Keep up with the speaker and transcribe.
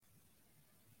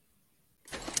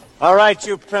All right,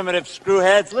 you primitive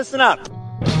screwheads, listen up.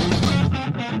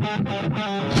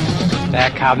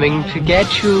 They're coming to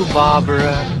get you,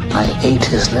 Barbara. I ate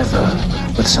his liver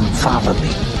with some fava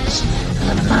beans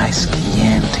and a nice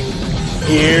Chianti.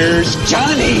 Here's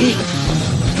Johnny.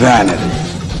 Vanity.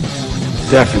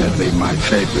 Definitely my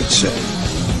favorite sin.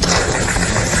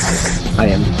 I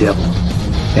am the devil,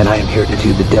 and I am here to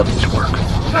do the devil's work.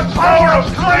 The power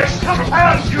of Christ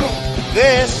compels you.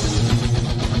 This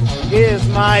is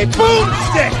my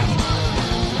boomstick.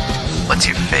 What's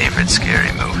your favorite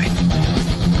scary movie?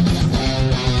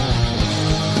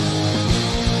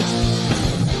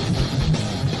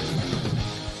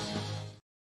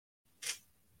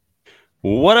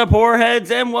 What up, horror heads,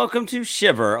 and welcome to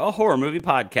Shiver, a horror movie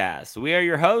podcast. We are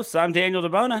your hosts. I'm Daniel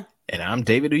DeBona. And I'm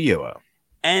David Ulloa.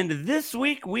 And this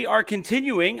week, we are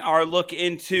continuing our look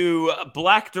into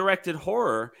Black-directed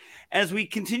horror. As we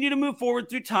continue to move forward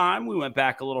through time, we went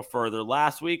back a little further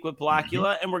last week with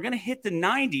Blackula, and we're going to hit the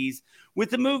 90s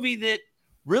with a movie that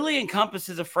really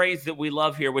encompasses a phrase that we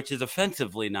love here, which is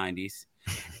offensively 90s.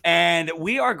 And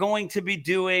we are going to be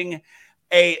doing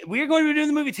the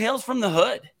movie Tales from the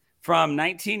Hood from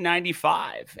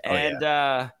 1995.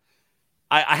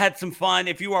 I had some fun.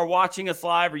 If you are watching us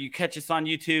live or you catch us on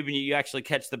YouTube and you actually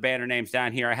catch the banner names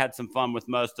down here, I had some fun with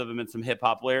most of them and some hip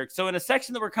hop lyrics. So in a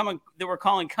section that we're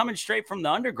calling Coming Straight from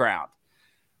the Underground,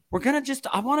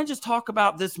 I want to just talk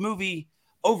about this movie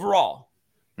overall.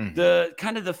 Mm-hmm. The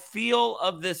kind of the feel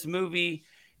of this movie.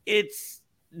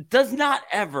 Does not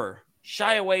ever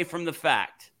shy away from the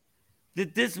fact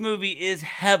that this movie is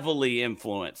heavily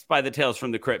influenced by the Tales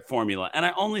from the Crypt formula. And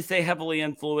I only say heavily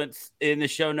influenced in the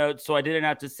show notes, so I didn't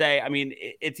have to say,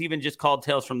 it's even just called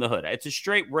Tales from the Hood. It's a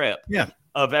straight rip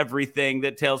of everything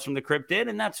that Tales from the Crypt did,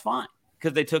 and that's fine,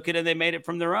 because they took it and they made it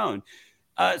from their own.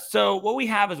 So what we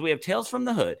have is Tales from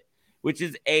the Hood, which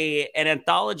is an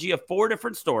anthology of 4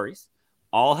 different stories,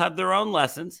 all have their own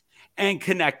lessons, and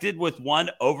connected with one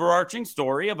overarching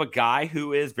story of a guy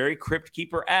who is very Crypt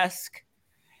Keeper-esque.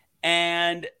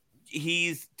 And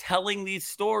he's telling these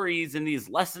stories and these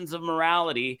lessons of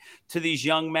morality to these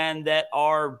young men that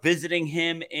are visiting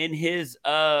him in his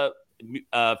funeral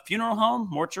home,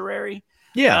 mortuary.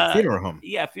 Funeral home.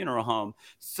 Yeah, funeral home.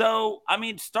 So,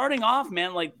 starting off,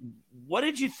 man, what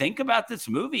did you think about this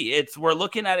movie? We're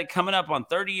looking at it coming up on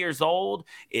 30 years old.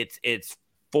 It's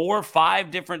 4 or 5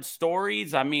 different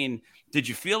stories. Did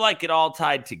you feel like it all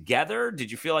tied together? Did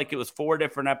you feel like it was 4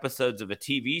 different episodes of a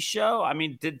TV show?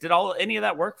 Did any of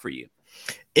that work for you?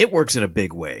 It works in a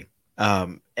big way.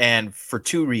 And for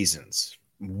 2 reasons.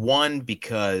 One,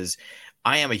 because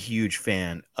I am a huge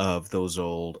fan of those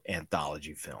old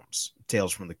anthology films.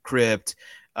 Tales from the Crypt,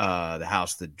 The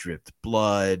House That Dripped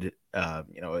Blood,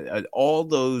 all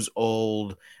those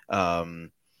old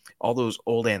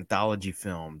anthology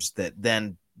films that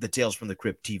then the Tales from the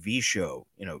Crypt TV show,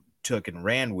 took and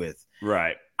ran with.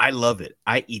 Right. I love it.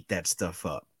 I eat that stuff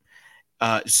up.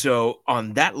 So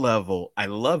on that level, I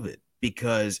love it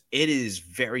because it is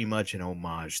very much an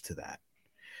homage to that.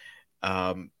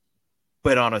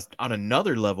 But on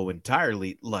another level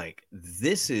entirely,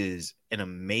 this is an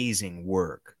amazing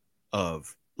work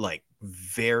of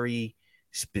very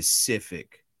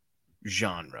specific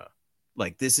genre.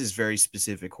 This is very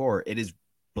specific horror. It is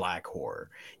Black horror.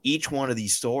 Each one of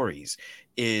these stories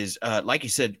is, like you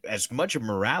said, as much a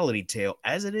morality tale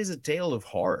as it is a tale of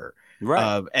horror.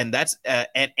 Right. And that's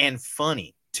and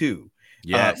funny too.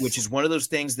 Yes. Which is one of those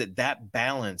things that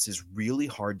balance is really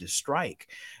hard to strike.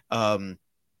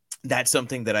 That's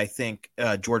something that I think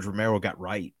George Romero got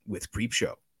right with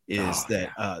Creepshow. It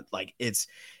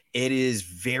is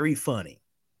very funny,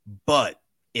 but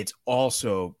it's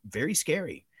also very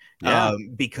scary. Yeah.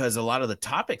 Because a lot of the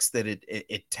topics that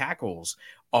it tackles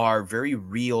are very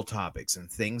real topics and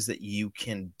things that you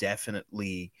can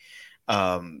definitely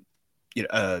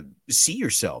see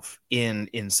yourself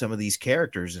in some of these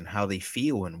characters and how they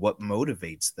feel and what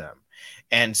motivates them.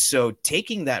 And so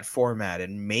taking that format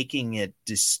and making it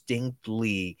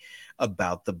distinctly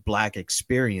about the Black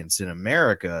experience in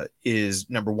America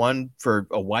is, number one, for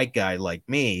a white guy like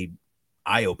me,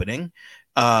 eye-opening.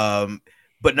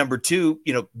 But number 2,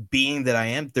 being that I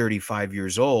am 35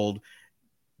 years old,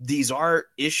 these are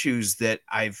issues that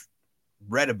I've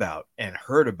read about and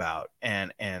heard about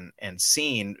and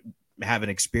seen, haven't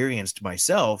experienced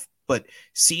myself, but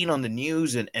seen on the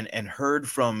news and heard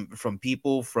from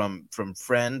people, from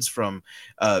friends, from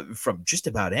just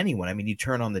about anyone. You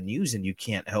turn on the news and you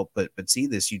can't help but see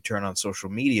this. You turn on social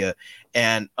media,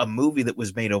 and a movie that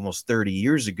was made almost 30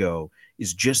 years ago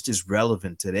is just as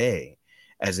relevant today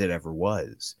as it ever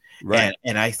was. Right.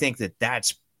 And I think that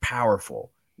that's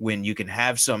powerful when you can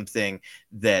have something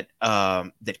that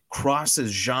that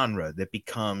crosses genre, that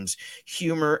becomes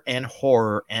humor and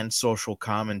horror and social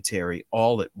commentary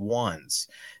all at once.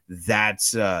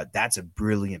 That's a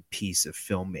brilliant piece of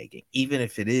filmmaking, even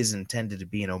if it is intended to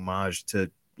be an homage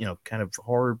to, you know, kind of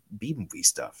horror B-movie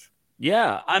stuff.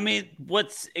 Yeah, I mean,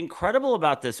 what's incredible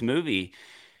about this movie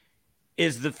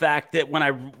is the fact that when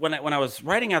I was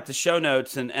writing out the show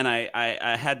notes and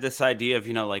I had this idea of,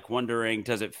 you know, like wondering,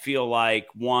 does it feel like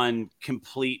one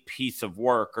complete piece of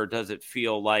work or does it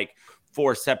feel like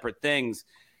four separate things?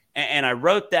 And I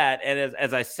wrote that, and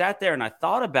as I sat there and I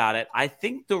thought about it, I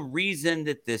think the reason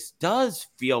that this does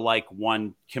feel like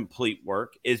one complete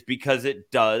work is because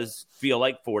it does feel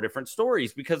like four different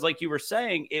stories. Because, like you were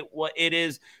saying, it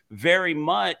is very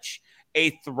much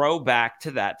a throwback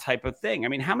to that type of thing. I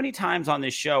mean, how many times on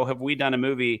this show have we done a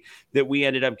movie that we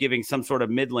ended up giving some sort of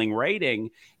middling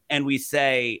rating, and we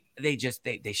say they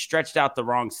stretched out the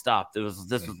wrong stuff? This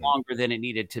was longer than it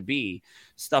needed to be,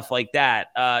 stuff like that.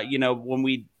 You know, when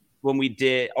we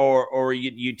did, or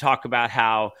you talk about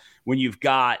how when you've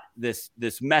got this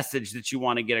message that you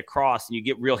want to get across and you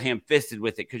get real ham-fisted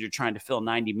with it because you're trying to fill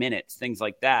 90 minutes, things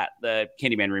like that. The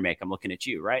Candyman remake, I'm looking at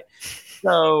you, right?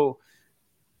 So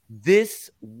this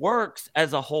works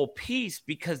as a whole piece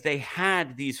because they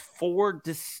had these four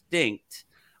distinct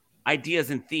ideas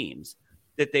and themes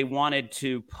that they wanted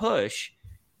to push,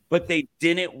 but they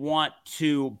didn't want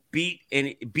to beat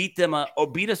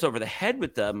us over the head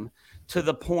with them to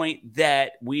the point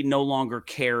that we no longer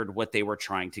cared what they were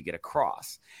trying to get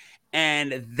across.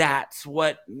 And that's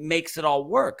what makes it all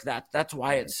work. That's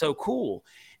why it's so cool.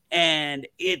 And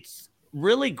it's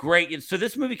really great. So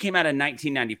this movie came out in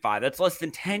 1995. That's less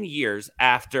than 10 years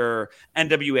after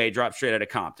NWA dropped Straight Outta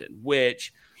Compton,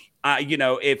 which, you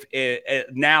know, if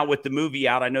now with the movie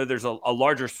out, I know there's a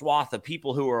larger swath of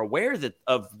people who are aware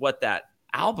of what that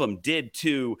album did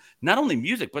to not only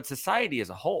music, but society as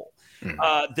a whole.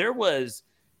 There was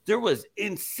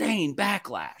insane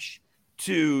backlash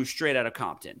to Straight Outta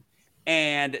Compton,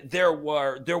 and there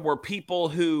were people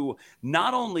who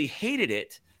not only hated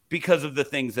it because of the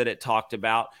things that it talked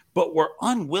about, but were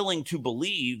unwilling to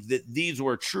believe that these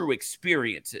were true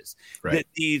experiences, right?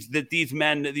 that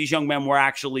these young men were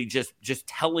actually just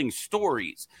telling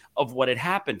stories of what had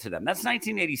happened to them. That's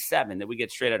 1987 that we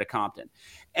get Straight Outta Compton,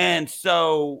 and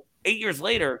so 8 years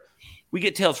later, we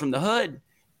get Tales from the Hood.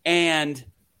 And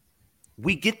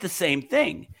we get the same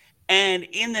thing. And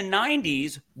in the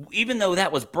 90s, even though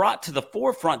that was brought to the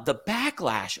forefront, the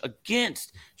backlash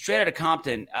against Straight Outta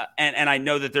Compton, and I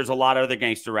know that there's a lot of other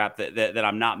gangster rap that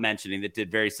I'm not mentioning that did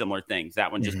very similar things,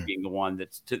 that one just being the one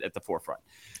that's at the forefront.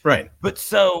 Right. But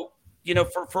so, you know,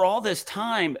 for all this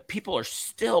time, people are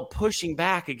still pushing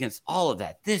back against all of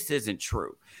that. This isn't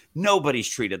true. Nobody's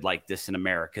treated like this in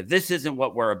America. This isn't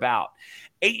what we're about.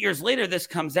 8 years later, this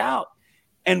comes out.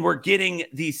 And we're getting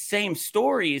these same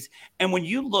stories. And when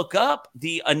you look up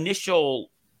the initial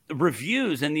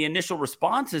reviews and the initial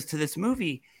responses to this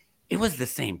movie, it was the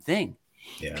same thing.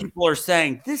 Yeah. People are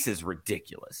saying, this is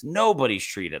ridiculous. Nobody's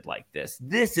treated like this.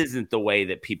 This isn't the way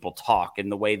that people talk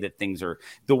and the way that things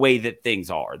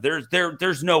are.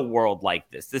 There's no world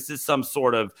like this. This is some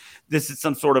sort of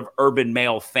urban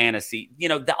male fantasy, you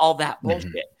know, all that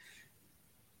bullshit.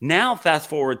 Now, fast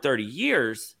forward 30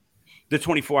 years, the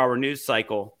 24-hour news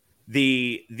cycle,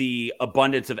 the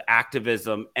abundance of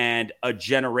activism, and a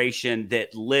generation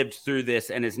that lived through this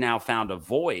and has now found a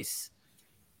voice,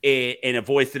 in a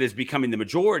voice that is becoming the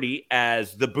majority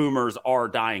as the boomers are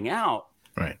dying out.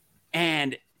 Right.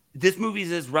 And this movie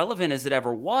is as relevant as it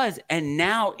ever was. And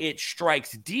now it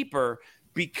strikes deeper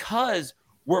because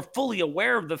we're fully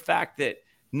aware of the fact that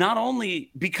not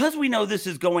only because we know this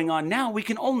is going on now, we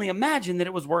can only imagine that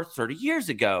it was worth 30 years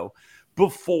ago,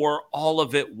 before all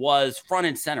of it was front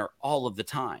and center all of the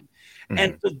time.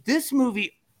 And so this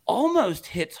movie almost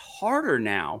hits harder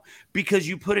now because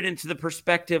you put it into the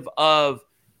perspective of,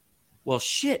 well,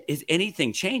 shit, is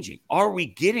anything changing? Are we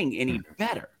getting any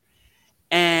better?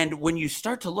 And when you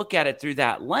start to look at it through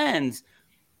that lens,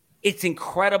 it's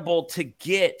incredible to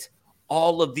get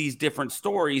all of these different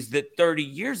stories that 30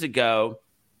 years ago,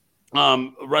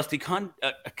 Rusty Cundiff.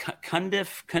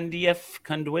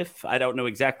 I don't know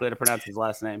exactly how to pronounce his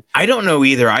last name. I don't know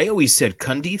either. I always said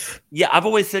Cundiff. Yeah, I've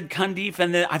always said Cundiff,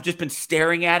 and then I've just been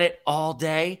staring at it all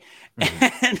day.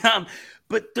 And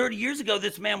but 30 years ago,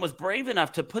 this man was brave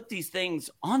enough to put these things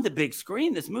on the big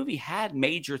screen. This movie had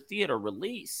major theater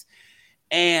release,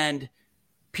 and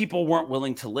people weren't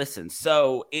willing to listen.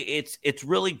 So it's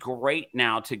really great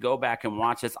now to go back and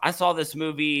watch this. I saw this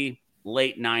movie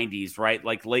late 90s, right?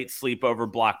 Like late sleepover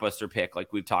blockbuster pick,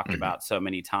 like we've talked about so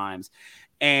many times.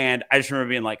 And I just remember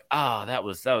being like, oh, that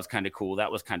was kind of cool.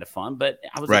 That was kind of fun. But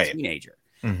I was a teenager.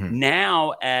 Mm-hmm.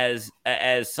 Now, as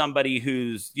somebody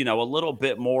who's, a little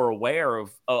bit more aware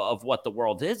of what the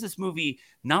world is, this movie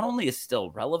not only is still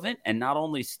relevant and not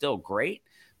only still great,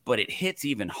 but it hits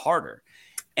even harder.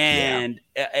 And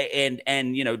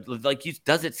like,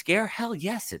 does it scare? Hell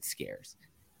yes, it scares.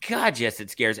 God, yes,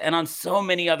 it scares. And on so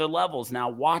many other levels now,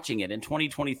 watching it in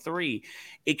 2023,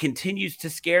 it continues to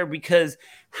scare, because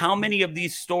how many of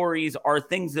these stories are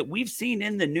things that we've seen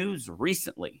in the news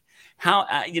recently? How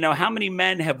many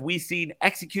men have we seen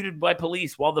executed by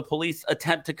police while the police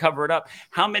attempt to cover it up?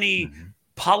 How many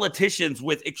politicians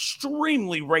with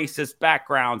extremely racist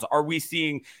backgrounds are we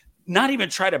seeing not even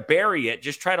try to bury it,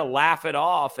 just try to laugh it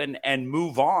off and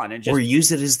move on, and just, or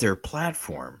use it as their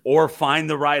platform, or find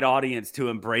the right audience to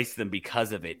embrace them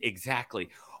because of it? Exactly.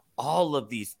 All of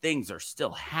these things are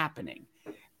still happening.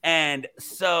 And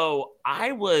so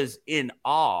I was in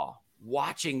awe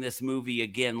watching this movie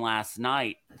again last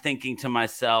night, thinking to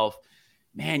myself,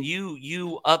 man,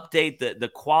 you update the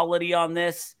quality on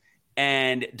this,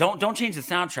 and don't change the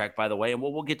soundtrack, by the way. And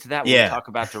we'll get to that when we talk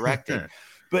about directing.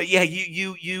 But yeah,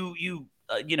 you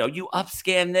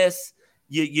upscan this,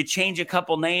 you change a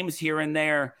couple names here and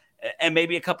there, and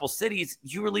maybe a couple cities.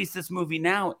 You release this movie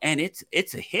now, and it's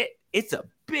a hit. It's a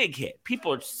big hit.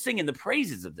 People are singing the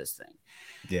praises of this thing.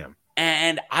 Yeah.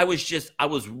 And I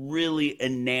was really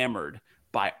enamored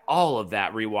by all of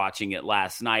that rewatching it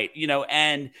last night,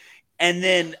 and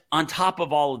then on top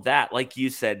of all of that, like you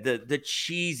said, the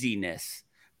cheesiness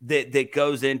that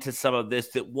goes into some of this,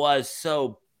 that was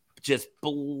so just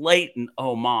blatant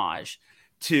homage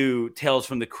to Tales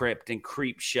from the Crypt and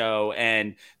Creepshow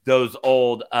and those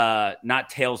old, not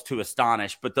Tales to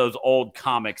Astonish, but those old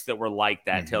comics that were like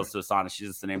that. Tales to Astonish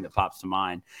is the name that pops to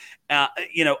mind.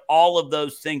 All of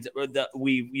those things that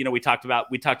we talked about.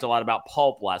 We talked a lot about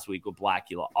Pulp last week with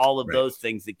Blackula. All of those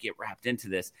things that get wrapped into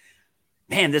this.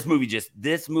 Man, this movie,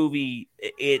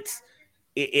 it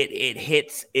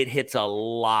hits a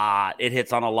lot. It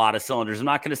hits on a lot of cylinders. I'm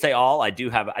not going to say all. I do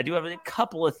have a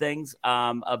couple of things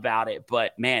about it,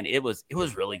 but man, it was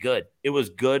really good. It was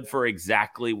good for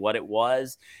exactly what it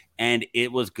was, and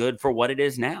it was good for what it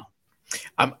is now.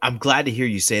 I'm glad to hear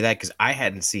you say that, because I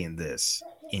hadn't seen this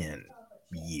in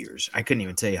years. I couldn't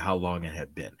even tell you how long it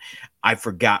had been. I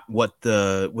forgot what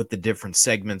the different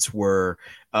segments were.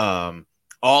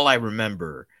 All I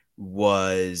remember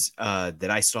was that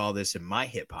I saw this in my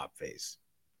hip hop phase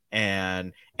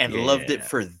and loved it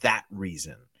for that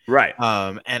reason. Right.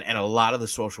 And a lot of the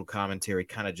social commentary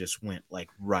kind of just went like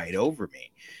right over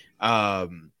me.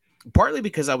 Partly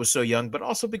because I was so young, but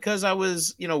also because I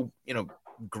was,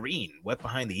 green, wet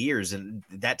behind the ears, and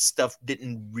that stuff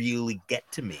didn't really get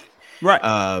to me. Right.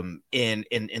 In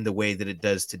the way that it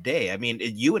does today. I mean,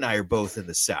 you and I are both in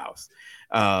the South.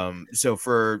 So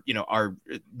for, our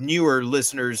newer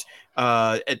listeners,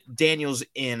 Daniel's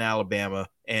in Alabama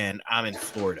and I'm in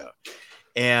Florida.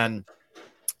 And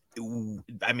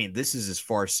I mean, this is as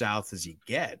far south as you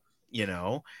get,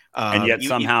 and yet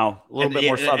somehow a little bit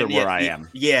more southern where I am.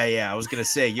 Yeah. I was going to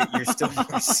say you're still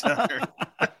more southern.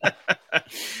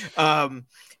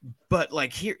 But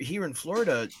like here in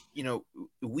Florida,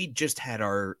 we just had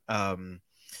our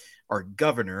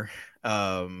governor.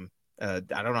 I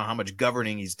don't know how much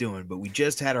governing he's doing, but we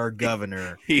just had our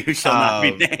governor who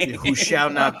shall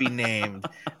not be named,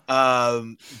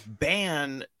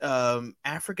 ban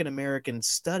African American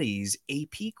studies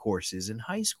AP courses in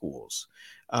high schools.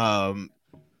 We're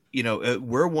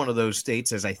one of those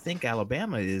states, as I think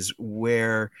Alabama is,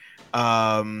 where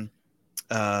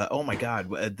oh my God,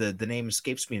 the name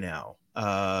escapes me now.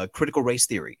 Critical race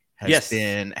theory has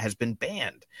been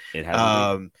banned. It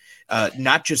has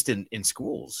not just in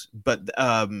schools, but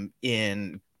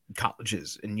in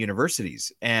colleges and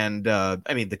universities. And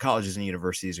I mean, the colleges and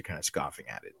universities are kind of scoffing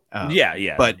at it.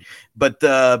 Yeah. But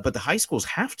the high schools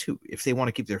have to, if they want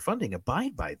to keep their funding,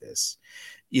 abide by this.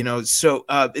 So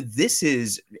this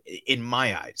is, in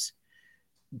my eyes,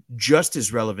 just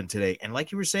as relevant today. And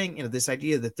like you were saying, this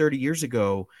idea that 30 years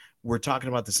ago we're talking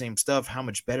about the same stuff. How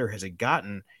much better has it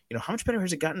gotten? How much better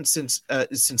has it gotten since the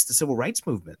civil rights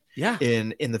movement? Yeah, in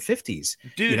the 50s,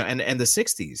 dude, and the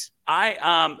 60s.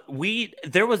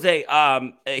 There was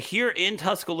a here in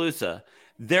Tuscaloosa,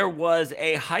 there was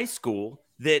a high school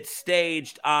that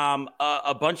staged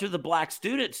a bunch of the black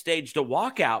students staged a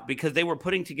walkout because they were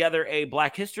putting together a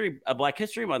Black History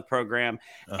Month program.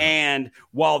 And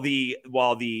while the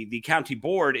county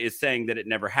board is saying that it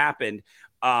never happened,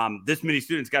 this many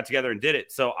students got together and did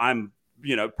it. So I'm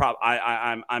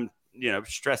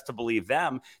stressed to believe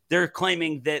them. They're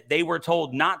claiming that they were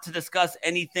told not to discuss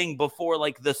anything before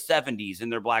like the 70s in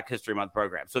their Black History Month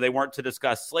program. So they weren't to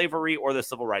discuss slavery or the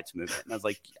civil rights movement. And I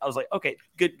was like, okay,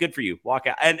 good for you. Walk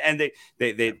out. And they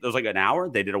it was like an hour.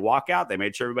 They did a walkout. They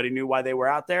made sure everybody knew why they were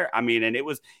out there. I mean, and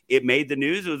it made the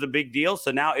news. It was a big deal.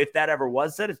 So now if that ever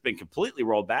was said, it's been completely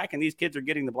rolled back, and these kids are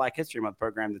getting the Black History Month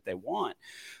program that they want.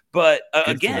 But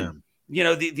again,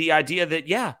 the idea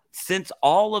that, since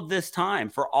all of this time,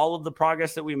 for all of the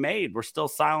progress that we made, we're still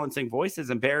silencing voices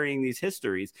and burying these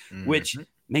histories, which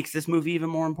makes this movie even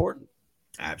more important.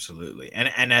 Absolutely.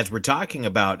 And as we're talking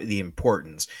about the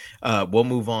importance, we'll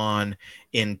move on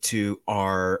into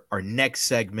our next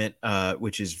segment,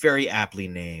 which is very aptly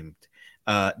named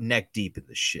Neck Deep in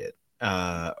the Shit.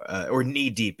 Or knee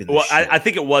deep in the shit. I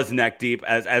think it was neck deep.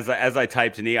 As I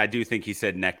typed knee, I do think he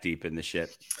said neck deep in the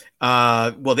shit.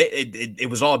 It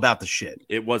was all about the shit.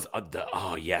 It was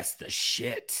the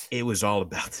shit. It was all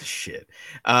about the shit.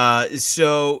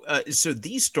 So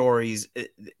these stories,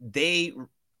 they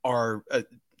are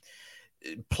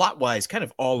plot wise kind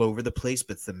of all over the place,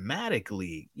 but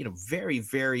thematically, very,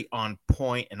 very on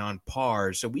point and on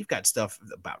par. So we've got stuff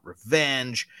about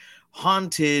revenge,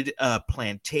 haunted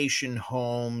plantation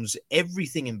homes,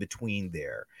 everything in between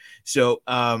there. So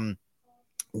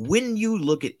when you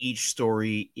look at each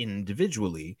story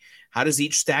individually, how does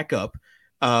each stack up?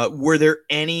 Were there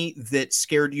any that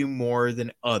scared you more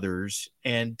than others?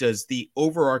 And does the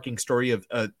overarching story of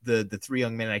the three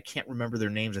young men, I can't remember their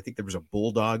names. I think there was a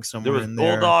bulldog somewhere in there.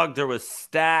 There was Bulldog, there was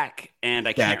Stack, and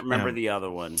I can't remember the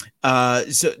other one.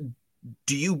 So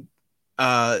do you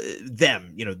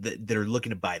them, that are looking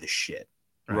to buy the shit,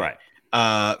 right?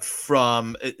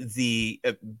 From the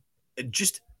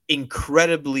just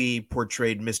incredibly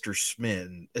portrayed Mr.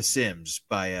 Sims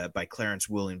by Clarence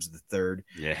Williams III.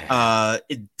 Yeah.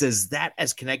 Does that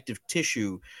as connective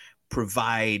tissue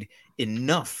provide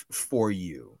enough for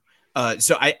you?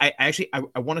 So I actually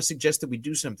want to suggest that we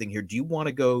do something here. Do you want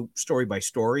to go story by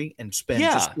story and spend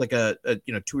just like a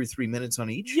 2 or 3 minutes on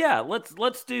each? Yeah,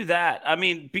 let's do that. I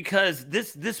mean, because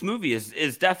this movie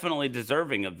is definitely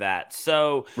deserving of that.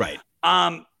 So right.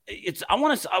 I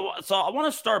want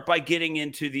to start by getting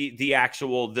into the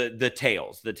actual the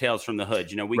tales from the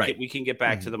hood. We can get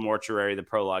back to the mortuary, the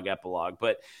prologue, epilogue,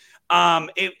 but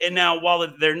and now while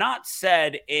they're not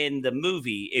said in the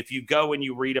movie, if you go and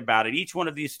you read about it, each one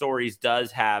of these stories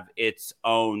does have its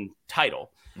own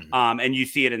title, and you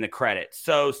see it in the credits.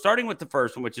 So starting with the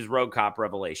first one, which is Road Cop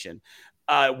Revelation,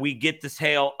 we get this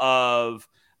tale of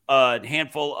a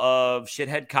handful of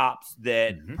shithead cops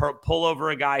that pull over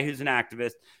a guy who's an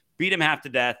activist, beat him half to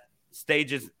death,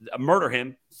 murder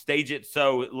him, stage it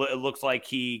so it looks like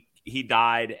he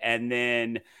died, and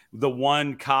then the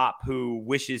one cop who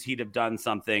wishes he'd have done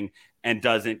something and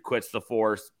doesn't, quits the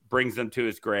force, brings him to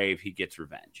his grave, he gets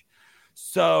revenge.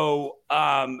 So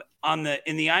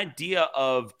in the idea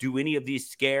of, do any of these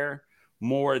scare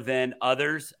more than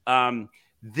others,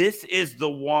 this is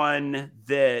the one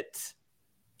that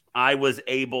I was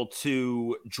able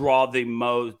to draw the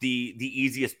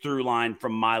easiest through line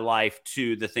from my life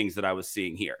to the things that I was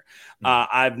seeing here.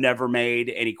 I've never made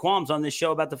any qualms on this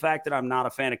show about the fact that I'm not a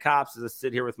fan of cops, as I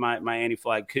sit here with my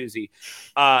anti-flag koozie,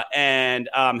 and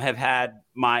have had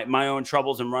my own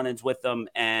troubles and run-ins with them,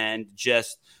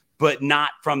 but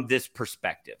not from this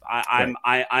perspective. I'm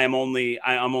only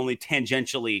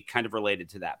tangentially kind of related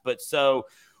to that. But so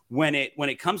when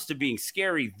it comes to being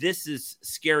scary, this is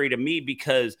scary to me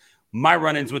because my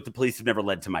run-ins with the police have never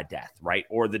led to my death, right?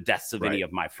 Or the deaths of any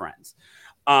of my friends.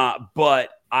 But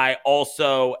I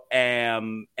also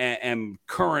am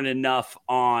current enough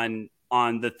on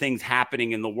the things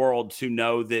happening in the world to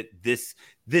know that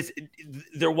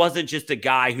there wasn't just a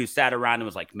guy who sat around and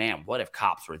was like, man, what if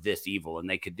cops were this evil and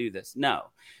they could do this? No,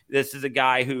 this is a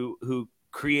guy who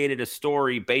created a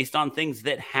story based on things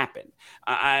that happened.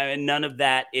 None of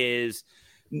that is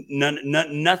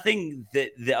nothing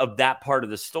of that part of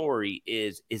the story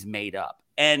is made up.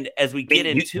 And as we get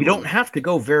into, you don't have to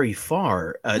go very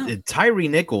far. No. Tyree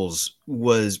Nichols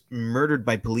was murdered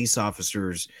by police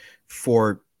officers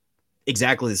for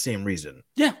exactly the same reason.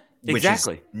 Yeah.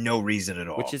 Exactly. Which is no reason at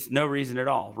all. Which is no reason at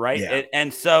all, right? Yeah.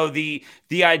 And so the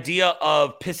idea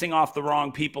of pissing off the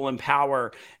wrong people in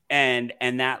power and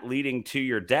that leading to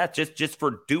your death just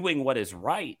for doing what is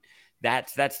right,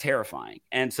 that's terrifying.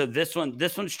 And so this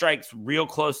one strikes real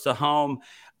close to home.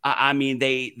 I mean,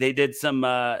 they did some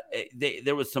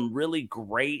there was some really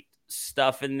great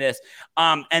stuff in this.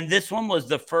 And this one was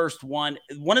the first one.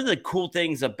 One of the cool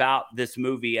things about this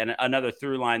movie, and another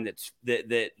through line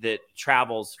that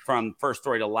travels from first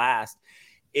story to last,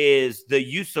 is the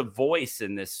use of voice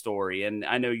in this story. And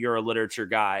I know you're a literature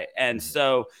guy. And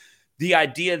so the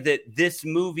idea that this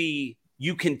movie,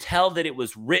 you can tell that it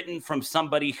was written from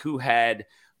somebody who had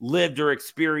lived or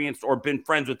experienced or been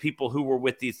friends with people who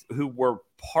were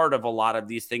part of a lot of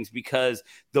these things, because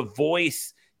the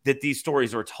voice that these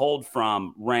stories are told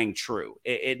from rang true.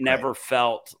 It never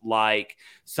felt like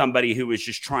somebody who was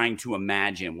just trying to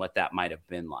imagine what that might have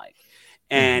been like.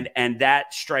 And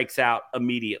that strikes out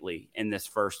immediately in this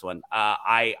first one.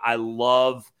 I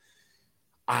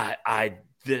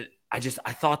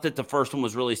thought that the first one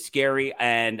was really scary,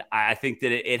 and I think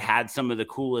that it had some of the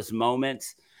coolest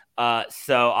moments.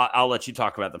 So I'll let you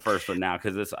talk about the first one now,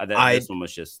 because this one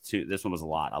was just too. This one was a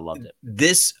lot. I loved it.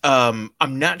 This I'm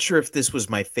not sure if this was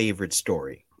my favorite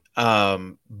story,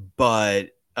 but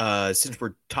since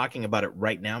we're talking about it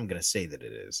right now, I'm going to say that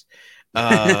it is,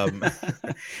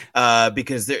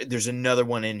 because there's another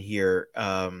one in here.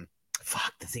 The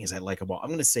thing is, I like them all. I'm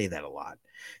going to say that a lot.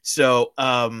 So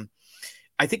I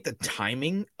think the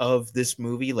timing of this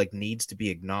movie needs to be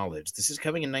acknowledged. This is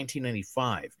coming in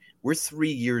 1995. We're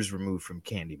 3 years removed from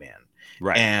Candyman.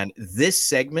 Right. And this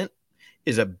segment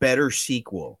is a better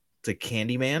sequel to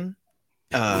Candyman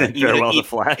than Farewell to the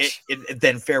Flesh.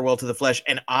 Than Farewell to the Flesh.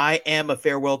 And I am a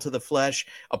Farewell to the Flesh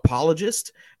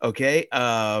apologist. Okay.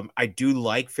 I do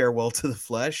like Farewell to the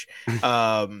Flesh. As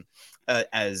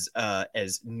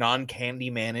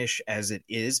non-Candymanish as it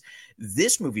is,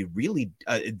 this movie really,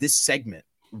 this segment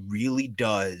really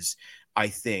does, I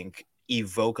think,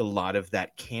 evoke a lot of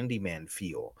that Candyman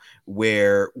feel,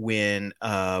 where when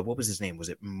what was his name? Was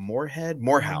it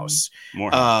Morehouse?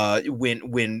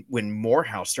 When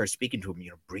Morehouse starts speaking to him,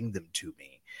 bring them to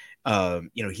me.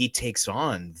 He takes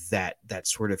on that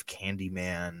sort of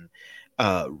Candyman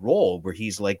role, where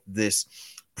he's like this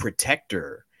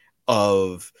protector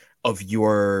of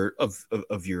your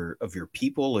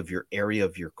people, of your area,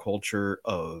 of your culture,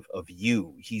 of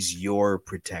you. He's your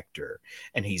protector,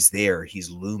 and he's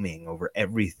looming over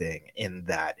everything in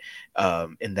that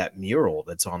mural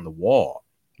that's on the wall.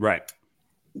 Right.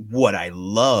 What I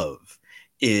love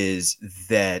is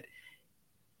that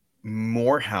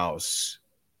Morehouse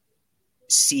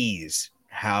sees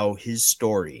how his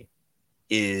story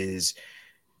is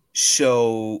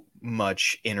so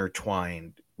much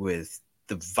intertwined with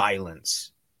the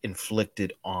violence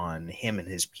inflicted on him and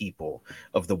his people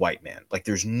of the white man.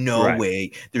 There's no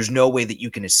way that you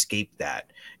can escape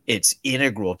that. It's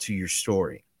integral to your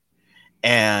story.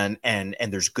 And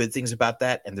there's good things about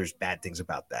that, and there's bad things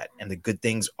about that. And the good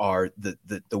things are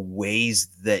the ways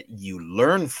that you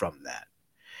learn from that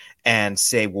and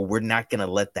say, well, we're not going to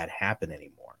let that happen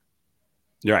anymore.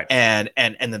 Right. And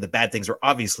then the bad things are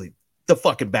obviously the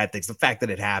fucking bad things, the fact that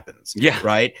it happens,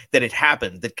 right, that it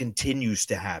happened, that continues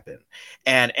to happen.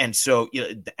 And so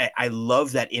I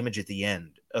love that image at the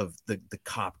end of the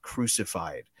cop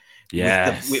crucified,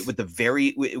 with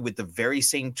the very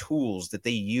same tools that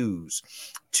they use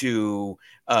to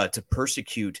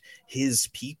persecute his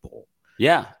people.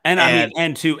 Yeah,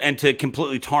 and to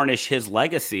completely tarnish his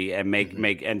legacy and make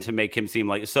him seem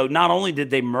like, so not only did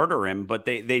they murder him, but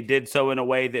they did so in a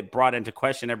way that brought into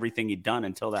question everything he'd done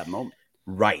until that moment.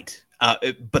 Right.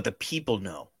 But the people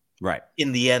know. Right.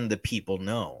 In the end, the people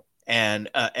know. And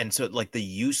so the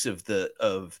use of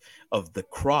the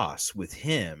cross with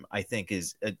him, I think,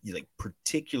 is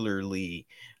particularly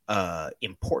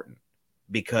important,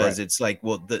 because it's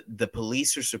the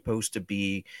police are supposed to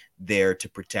be there to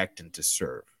protect and to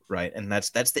serve, right? And that's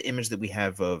the image that we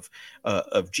have of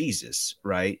Jesus,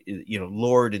 right?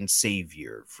 Lord and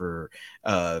Savior for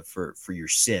your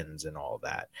sins and all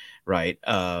that, right?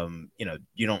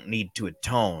 You don't need to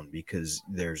atone, because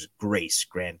there's grace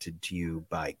granted to you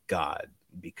by God,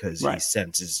 because he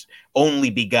sent his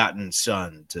only begotten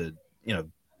Son to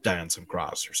die on some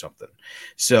cross or something.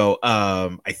 So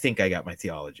I think I got my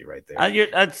theology right there.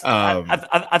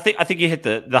 I think you hit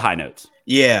the high notes.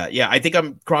 Yeah. I think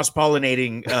I'm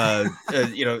cross-pollinating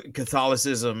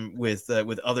Catholicism with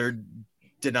other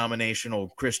denominational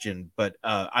Christian, but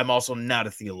I'm also not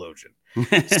a theologian.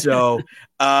 So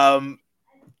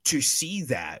to see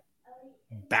that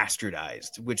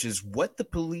bastardized, which is what the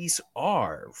police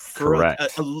are for a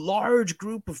large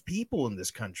group of people in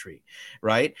this country,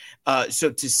 right?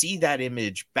 So to see that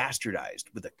image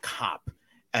bastardized with a cop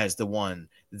as the one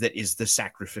that is the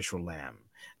sacrificial lamb,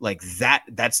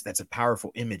 that's a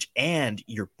powerful image, and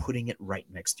you're putting it right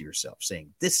next to yourself,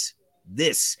 saying this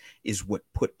is what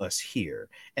put us here,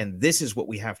 and this is what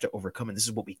we have to overcome, and this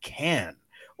is what we can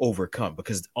overcome,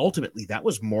 because ultimately that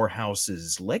was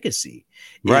Morehouse's legacy,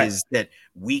 is that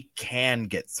we can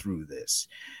get through this.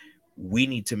 We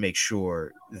need to make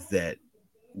sure that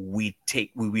we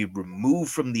remove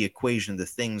from the equation the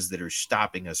things that are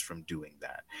stopping us from doing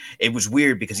that. It was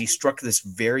weird because he struck this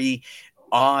very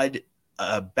odd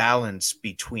balance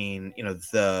between, you know,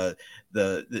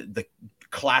 the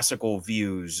classical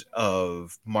views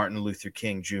of Martin Luther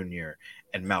King Jr.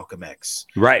 and Malcolm X,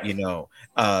 right?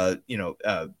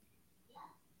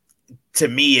 To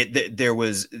me,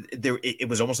 it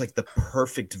was almost like the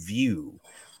perfect view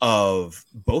of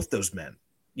both those men,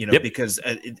 you know, because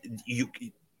you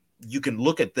can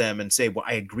look at them and say, well,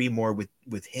 I agree more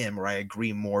with him, or I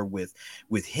agree more with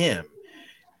him.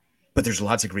 But there's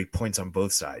lots of great points on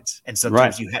both sides, and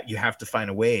sometimes you have to find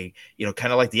a way, you know,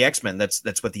 kind of like the X-Men.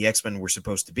 That's what the X-Men were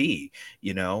supposed to be,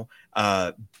 you know.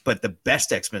 But the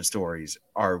best X-Men stories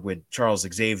are when Charles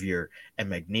Xavier and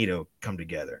Magneto come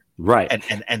together, right?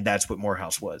 And that's what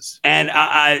Morehouse was. And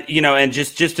and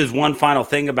just as one final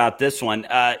thing about this one,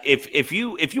 if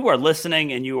you are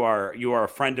listening and you are a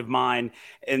friend of mine,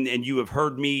 and you have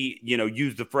heard me, you know,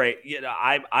 use the phrase, you know,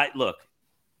 I look.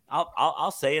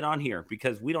 I'll say it on here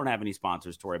because we don't have any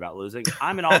sponsors to worry about losing.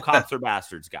 I'm an all cops are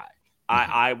bastards guy.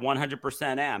 I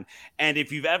 100% am. And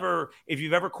if you've ever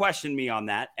questioned me on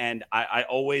that, and I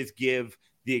always give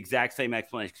the exact same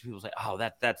explanation, because people say, oh,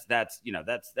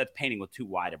 that's painting with too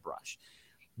wide a brush.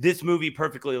 This movie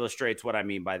perfectly illustrates what I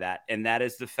mean by that. And that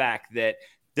is the fact that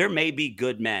there may be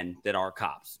good men that are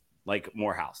cops, like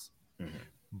Morehouse,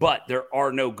 but there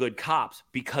are no good cops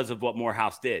because of what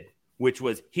Morehouse did, which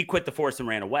was he quit the force and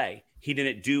ran away. He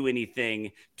didn't do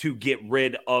anything to get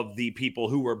rid of the people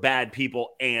who were bad people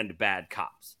and bad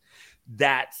cops.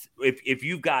 That's if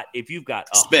you've got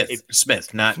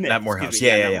Smith, not Morehouse.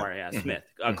 Smith,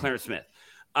 Clarence Smith.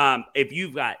 If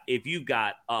you've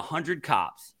got 100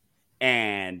 cops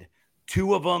and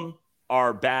 2 of them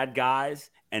are bad guys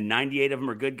and 98 of them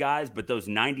are good guys, but those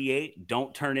 98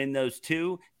 don't turn in those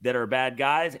 2 that are bad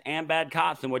guys and bad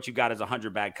cops, and what you got is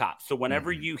 100 bad cops. So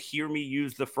whenever you hear me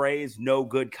use the phrase no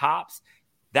good cops,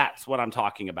 that's what I'm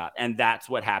talking about. And that's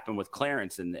what happened with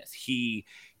Clarence in this. He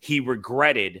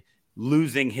regretted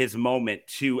losing his moment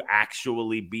to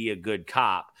actually be a good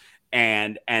cop.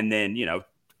 And then, you know,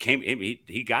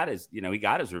 he got his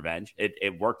revenge.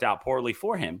 It worked out poorly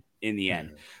for him in the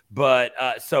end. But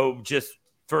so just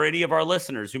for any of our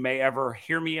listeners who may ever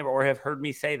hear me or have heard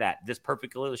me say that, this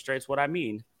perfectly illustrates what I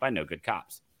mean by no good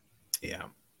cops. Yeah.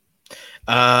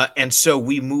 And so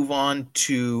we move on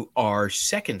to our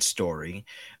second story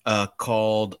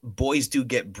called Boys Do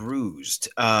Get Bruised,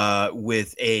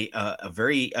 with a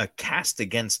very cast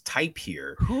against type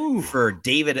here for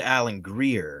David Alan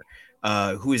Grier,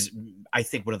 who is, I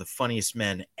think, one of the funniest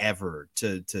men ever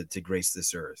to grace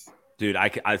this earth. Dude,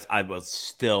 I will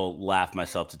still laugh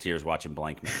myself to tears watching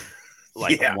Blank Man.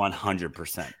 Like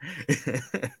 100%.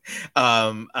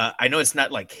 I know it's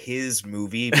not like his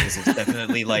movie because it's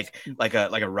definitely like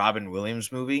a Robin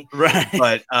Williams movie, right?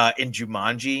 But in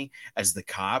Jumanji as the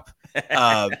cop,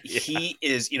 he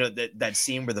is, you know, that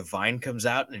scene where the vine comes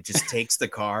out and it just takes the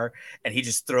car and he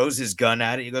just throws his gun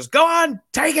at it. He goes, "Go on,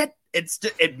 take it."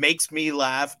 It makes me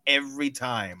laugh every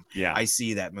time I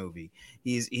see that movie.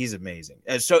 He's amazing.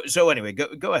 So anyway,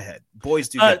 go ahead. Boys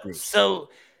Do Get Bruised. So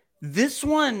this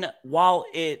one, while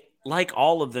it, like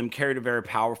all of them, carried a very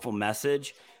powerful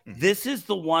message, this is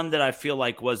the one that I feel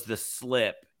like was the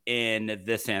slip in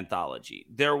this anthology.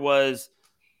 There was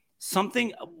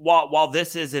something, while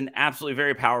this is an absolutely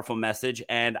very powerful message,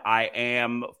 and I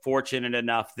am fortunate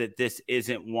enough that this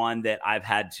isn't one that I've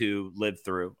had to live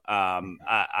through.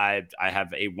 I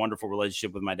have a wonderful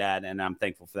relationship with my dad, and I'm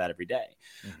thankful for that every day.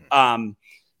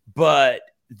 But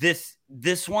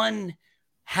this one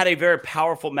had a very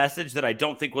powerful message that I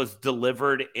don't think was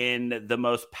delivered in the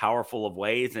most powerful of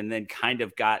ways, and then kind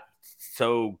of got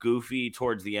so goofy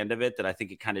towards the end of it that I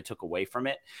think it kind of took away from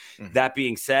it. That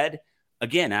being said,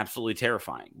 again, absolutely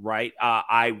terrifying, right?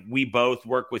 We both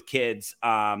work with kids,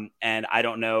 and I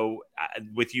don't know,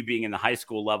 with you being in the high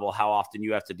school level, how often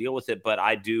you have to deal with it, but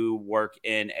I do work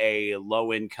in a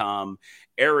low-income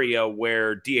area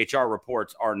where DHR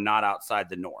reports are not outside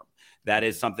the norm. That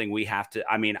is something we have to,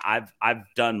 I mean,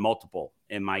 I've done multiple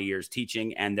in my years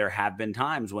teaching, and there have been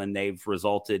times when they've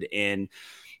resulted in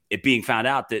it being found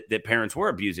out that parents were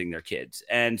abusing their kids.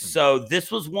 And so this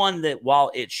was one that,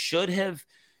 while it should have,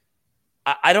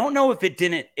 I don't know if it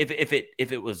didn't, if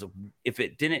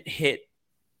it didn't hit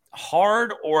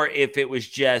hard, or if it was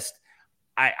just,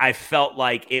 I felt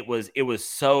like it was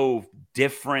so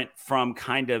different from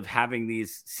kind of having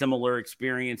these similar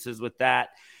experiences with that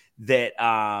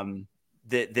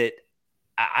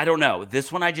I don't know.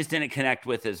 This one I just didn't connect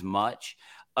with as much.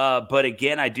 But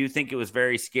again, I do think it was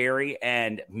very scary.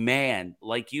 And man,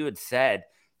 like you had said,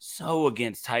 so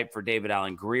against type for David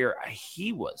Allen Greer.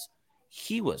 He was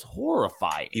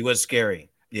horrifying. He was scary.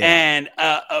 Yeah. And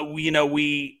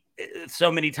we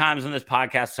so many times on this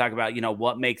podcast talk about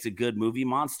what makes a good movie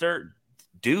monster.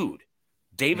 Dude,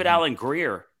 David Allen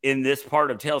Greer in this part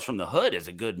of Tales from the Hood is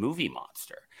a good movie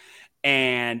monster.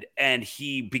 And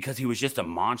because he was just a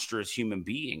monstrous human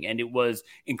being, and it was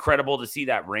incredible to see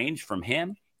that range from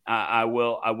him. I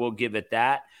will give it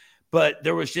that. But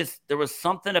there was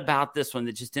something about this one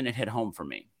that just didn't hit home for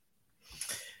me.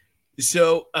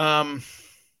 So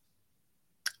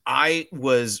I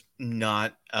was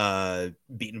not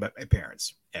beaten by my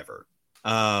parents ever.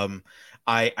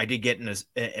 I did get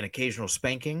an occasional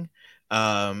spanking.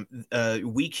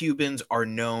 We Cubans are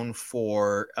known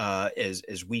for,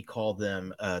 as we call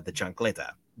them, the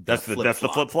chancleta. That's the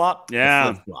flip-flop? Yeah.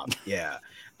 The flip-flop, yeah.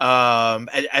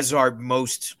 As are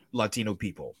most Latino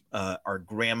people. Our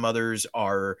grandmothers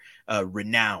are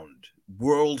renowned,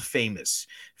 world famous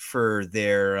for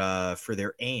their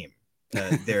aim,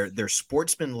 their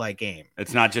sportsman-like aim.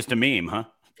 It's not just a meme, huh?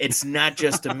 It's not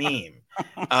just a meme.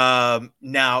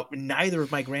 Now, neither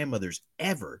of my grandmothers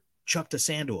ever chucked a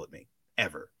sandal at me,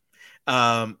 ever.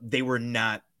 They were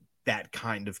not that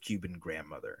kind of Cuban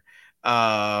grandmother.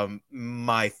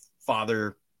 My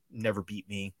father never beat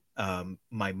me.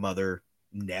 My mother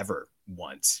never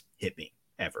once hit me,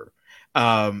 ever.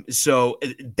 So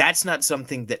that's not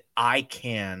something that I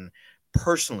can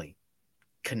personally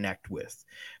connect with,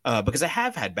 because I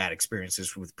have had bad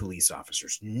experiences with police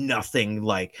officers, nothing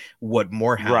like what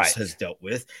Morehouse has dealt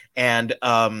with. And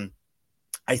I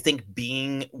think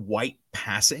being white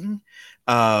passing,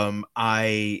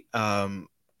 I don't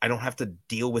have to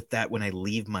deal with that when I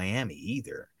leave Miami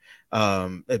either.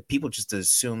 People just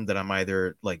assume that I'm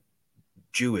either like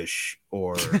Jewish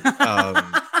or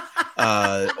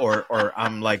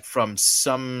I'm like from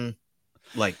some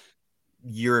like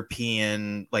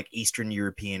European, like Eastern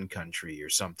European country or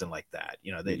something like that.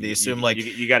 They assume like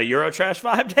you got a Eurotrash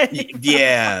vibe, Dave?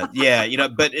 yeah.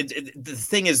 But the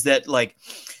thing is that like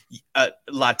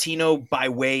Latino by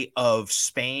way of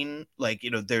Spain, like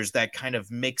there's that kind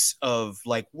of mix of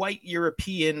like white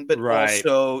European, but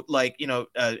also like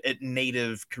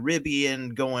native Caribbean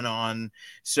going on.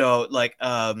 So like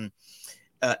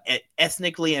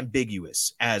ethnically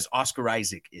ambiguous, as Oscar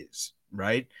Isaac is,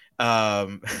 right?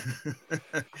 So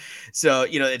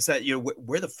it's that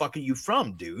where the fuck are you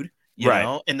from, dude? You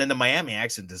know, and then the Miami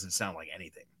accent doesn't sound like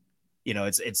anything.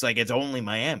 It's like it's only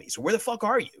Miami. So where the fuck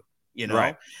are you?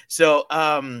 Right. So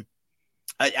I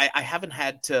haven't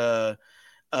had to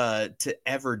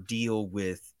ever deal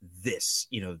with this,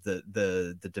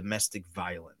 the domestic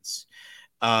violence.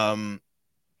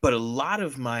 But a lot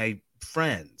of my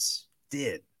friends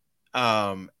did.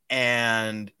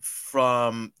 And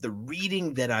from the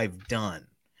reading that I've done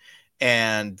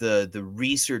and the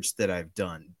research that I've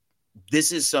done,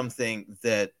 this is something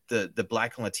that the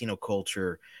Black and Latino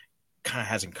culture kind of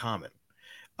has in common.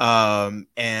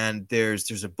 And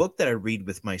there's a book that I read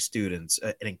with my students,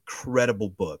 an incredible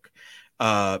book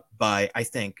by, I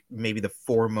think, maybe the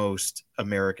foremost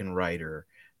American writer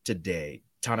today,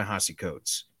 Ta-Nehisi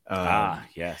Coates.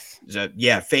 Yes.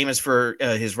 Famous for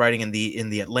his writing in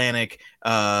the Atlantic,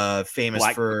 famous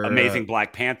for amazing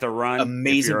Black Panther run,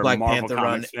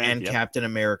 and Captain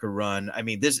America run. I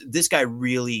mean, this guy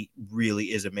really,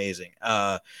 really is amazing.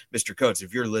 Mr. Coates,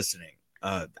 if you're listening,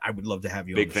 I would love to have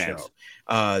you Big on the fans.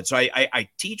 Show. So I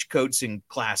teach Coates in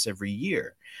class every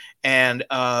year, and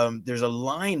there's a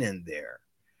line in there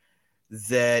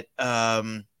that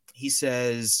he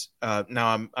says.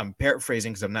 Now I'm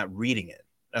paraphrasing because I'm not reading it.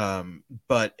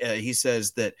 But he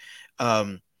says that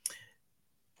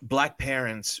Black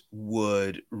parents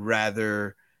would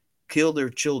rather kill their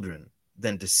children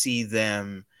than to see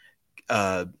them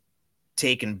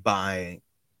taken by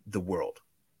the world.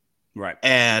 Right.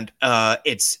 And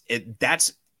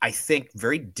that's, I think,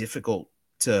 very difficult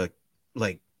to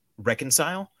like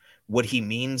reconcile what he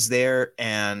means there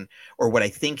or what I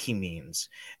think he means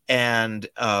and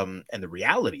the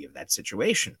reality of that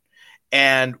situation.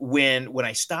 And when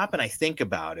I stop and I think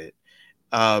about it,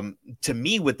 to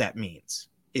me, what that means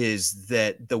is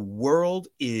that the world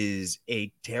is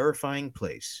a terrifying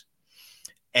place,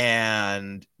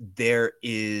 and there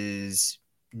is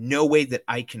no way that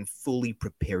I can fully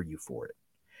prepare you for it,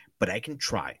 but I can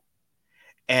try.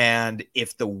 And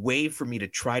if the way for me to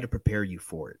try to prepare you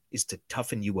for it is to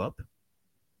toughen you up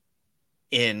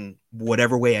in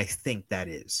whatever way I think that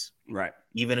is, right,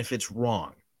 even if it's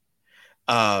wrong,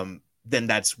 then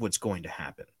that's what's going to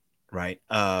happen, right?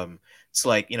 It's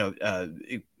like,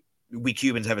 we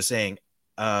Cubans have a saying,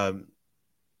 I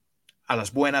a las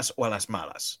buenas o a las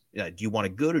malas. Do you want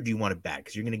it good or do you want it bad?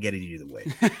 Because you're going to get it either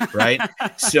way, right?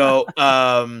 So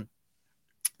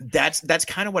that's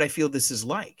kind of what I feel this is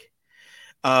like.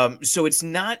 So it's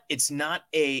not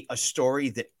a story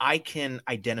that I can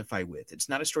identify with. It's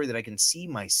not a story that I can see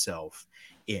myself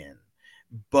in,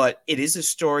 but it is a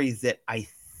story that I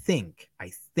think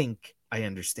I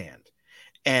understand.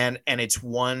 And it's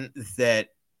one that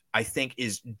I think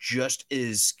is just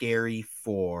as scary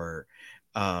for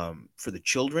the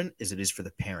children as it is for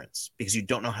the parents, because you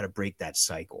don't know how to break that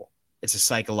cycle. It's a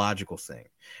psychological thing,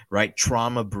 right?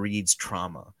 Trauma breeds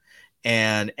trauma.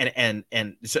 And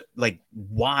so, like,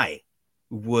 why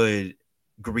would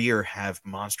Greer have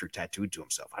monster tattooed to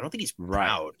himself? I don't think he's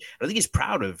proud. I don't think he's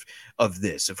proud of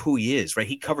this, of who he is, right?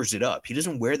 He covers it up. He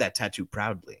doesn't wear that tattoo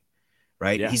proudly,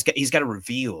 right? Yeah. He's got to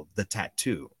reveal the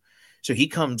tattoo. So he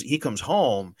comes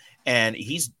home and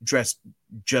he's dressed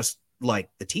just like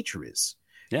the teacher is.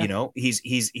 Yeah. You know,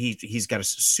 he's got a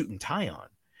suit and tie on.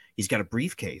 He's got a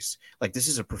briefcase. Like, this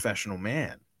is a professional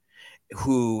man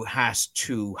who has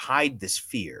to hide this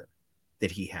fear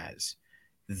that he has,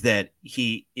 that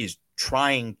he is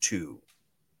trying to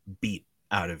beat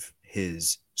out of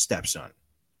his stepson.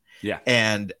 Yeah.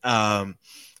 And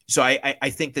so I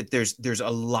think that there's a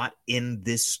lot in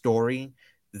this story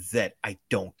that I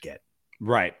don't get.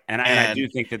 Right. And I do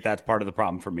think that that's part of the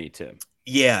problem for me too.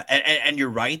 Yeah. And you're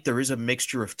right. There is a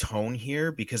mixture of tone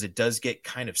here because it does get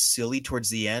kind of silly towards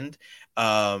the end.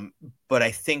 But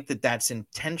I think that that's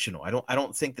intentional. I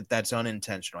don't think that that's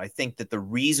unintentional. I think that the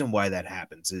reason why that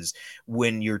happens is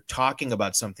when you're talking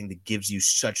about something that gives you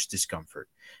such discomfort,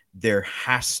 there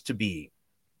has to be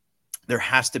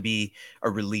a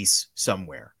release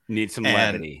somewhere. Need some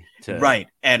levity. Right.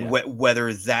 And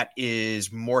whether that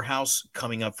is Morehouse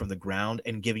coming up from the ground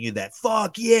and giving you that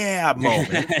fuck yeah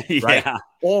moment, right?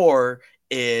 Or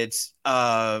it's,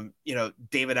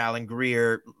 David Alan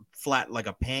Grier flat like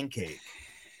a pancake,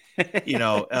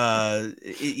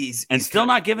 he's still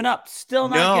not giving up. Still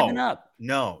not giving up.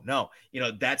 No.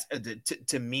 That's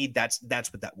to me, that's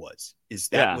what that was.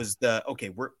 Was the, okay,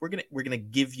 we're going to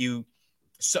give you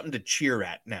something to cheer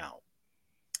at now.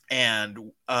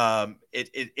 And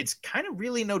it's kind of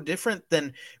really no different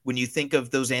than when you think of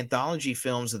those anthology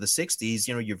films of the 60s,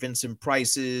 your Vincent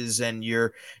Prices and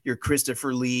your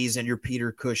Christopher Lees and your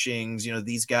Peter Cushings,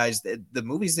 these guys, the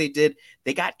movies they did,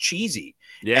 they got cheesy.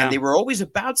 Yeah. And they were always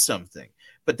about something,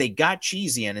 but they got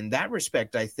cheesy. And in that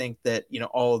respect, I think that,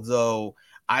 although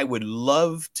I would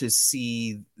love to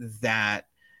see that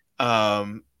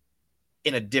in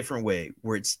a different way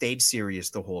where it stayed serious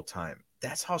the whole time,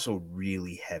 that's also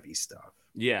really heavy stuff.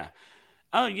 Yeah.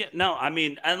 Oh yeah. No, I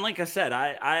mean, and like I said,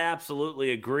 I absolutely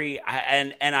agree.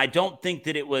 And I don't think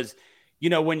that it was, I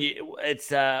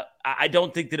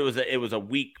don't think that it was a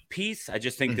weak piece. I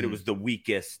just think that it was the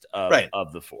weakest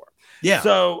of the four. Yeah.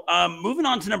 So moving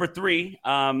on to number 3,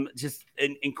 just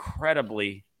an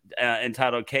incredibly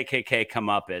entitled KKK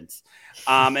Comeuppance.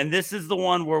 And this is the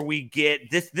one where we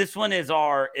get this one is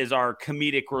our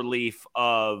comedic relief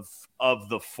of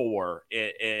the 4,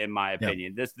 in my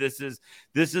opinion. Yeah. This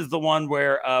is the one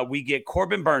where we get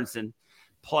Corbin Burnson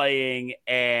playing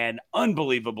an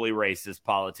unbelievably racist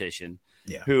politician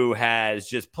who has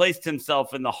just placed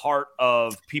himself in the heart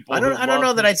of people. I don't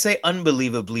know that I'd say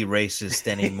unbelievably racist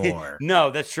anymore. No,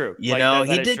 that's true. He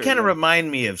did kind of remind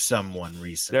me of someone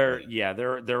recently.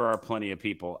 There are plenty of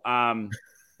people. And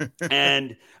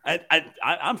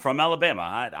I'm from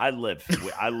Alabama. I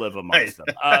live amongst them.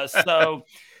 So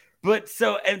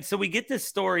we get this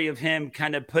story of him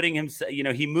kind of putting himself,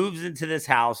 he moves into this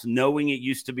house knowing it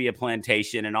used to be a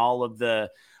plantation and all of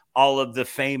the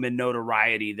fame and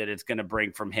notoriety that it's going to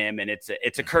bring from him. And it's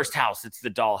a cursed house. It's the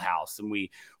doll house. And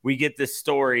we get this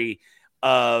story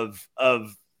of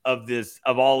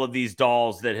all of these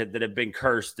dolls that have been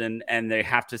cursed and they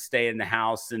have to stay in the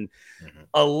house. And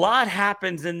a lot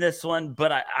happens in this one,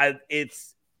 but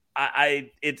it's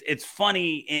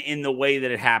funny in the way that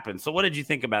it happens. So what did you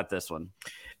think about this one?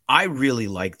 I really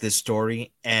like this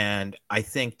story. And I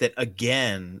think that,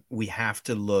 again, we have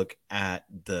to look at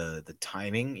the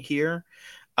timing here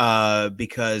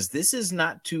because this is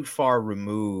not too far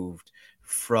removed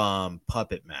from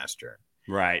Puppet Master.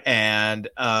 Right. And,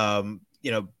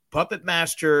 Puppet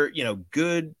Master,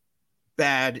 good,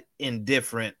 bad,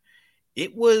 indifferent.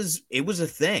 It was a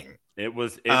thing.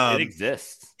 It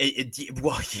exists.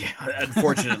 Well, yeah,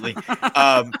 unfortunately.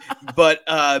 But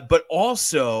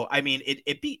also, I mean,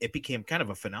 it became kind of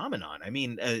a phenomenon. I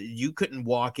mean, you couldn't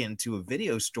walk into a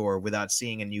video store without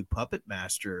seeing a new Puppet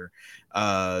Master,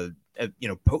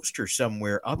 poster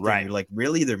somewhere up there. Right. You're like,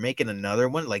 really? They're making another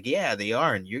one? Like, yeah, they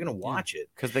are, and you're gonna watch it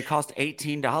because they cost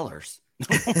 $18.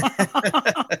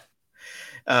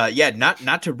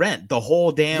 Not to rent. The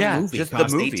whole damn movie just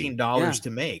cost the movie. $18 to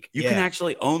make. You can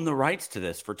actually own the rights to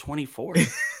this for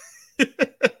 $24.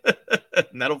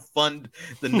 And that'll fund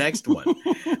the next one.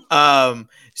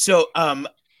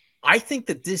 I think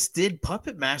that this did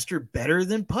Puppet Master better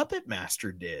than Puppet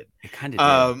Master did. It kind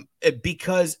of did.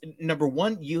 Because number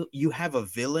one, you have a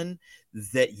villain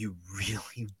that you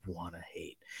really want to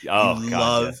hate. Oh, you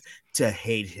love to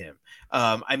hate him.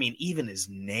 I mean, even his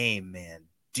name, man,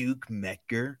 Duke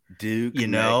Mecker.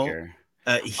 Mecker.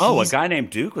 A guy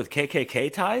named Duke with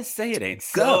KKK ties? Say it ain't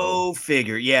so. Go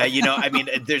figure. Yeah, I mean,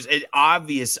 there's an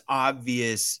obvious,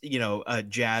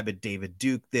 jab at David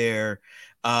Duke there.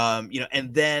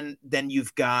 And then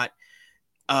you've got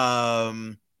what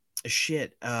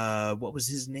was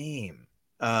his name?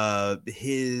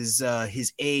 His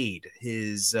aide,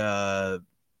 his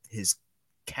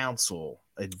counsel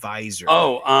advisor.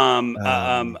 Oh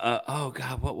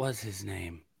God, what was his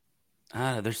name?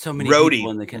 There's so many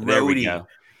people in the there we go.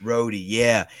 Rhodey,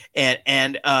 yeah.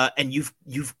 And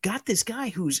you've got this guy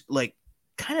who's like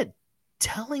kind of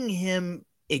telling him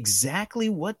exactly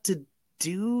what to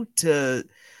do to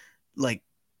like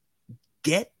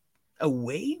get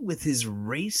away with his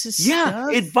racist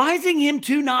stuff. Advising him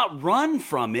to not run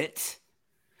from it.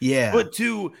 Yeah. But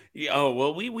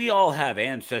we all have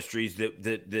ancestries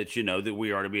that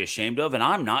we are to be ashamed of, and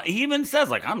I'm not. He even says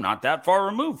like I'm not that far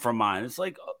removed from mine. It's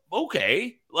like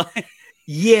okay.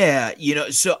 Yeah,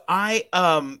 so I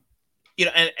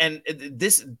and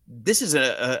this is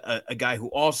a guy who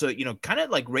also, kind of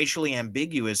like racially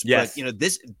ambiguous, yes. But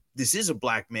this is a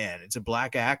black man. It's a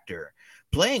black actor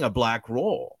playing a black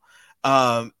role.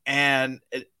 And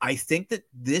I think that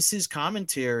this is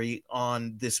commentary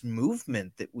on this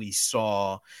movement that we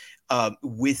saw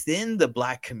within the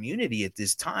black community at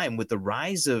this time, with the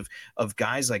rise of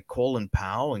guys like Colin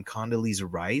Powell and Condoleezza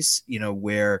Rice,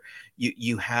 where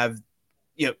you have,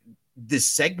 this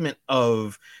segment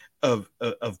of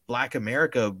Black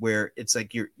America where it's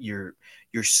like you're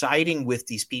siding with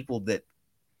these people that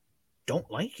don't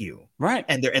like you, right?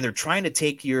 And they're trying to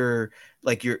take your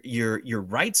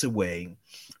rights away.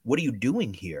 What are you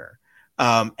doing here?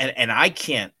 And I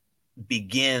can't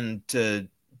begin to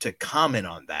comment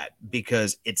on that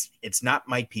because it's not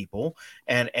my people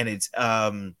and it's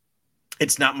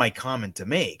not my comment to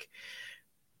make,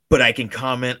 but I can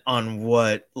comment on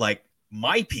what like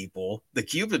my people, the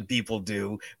Cuban people,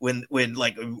 do when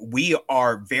like we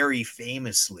are very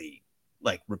famously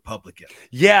like Republican.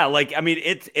 Yeah, like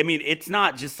it's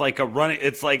not just like a running.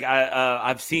 It's like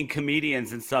I've seen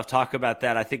comedians and stuff talk about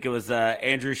that. I think it was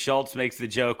Andrew Schultz makes the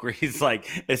joke where he's like,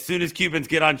 as soon as Cubans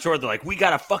get on shore, they're like, we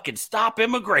gotta fucking stop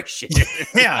immigration.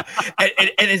 Yeah,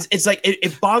 and it's like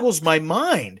it boggles my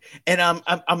mind, and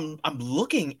I'm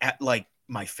looking at like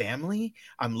my family.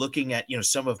 I'm looking at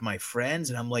some of my friends,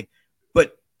 and I'm like,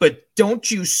 but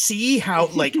don't you see how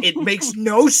like it makes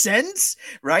no sense,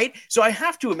 right? So I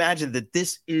have to imagine that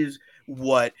this is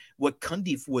what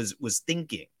Cundiff was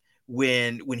thinking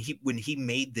when he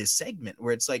made this segment,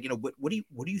 where it's like, what are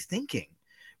you thinking?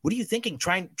 What are you thinking?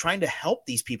 Trying to help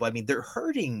these people. I mean, they're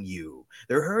hurting you.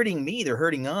 They're hurting me. They're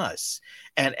hurting us.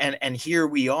 And here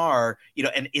we are,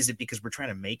 and is it because we're trying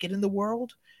to make it in the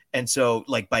world? And so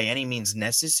like by any means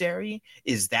necessary,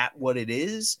 is that what it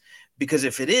is? Because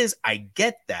if it is, I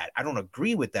get that. I don't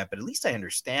agree with that, but at least I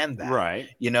understand that. Right.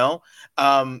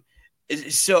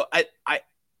 So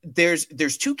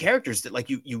there's two characters that like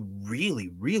you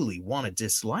really, really want to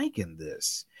dislike in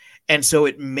this. And so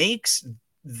it makes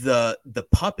the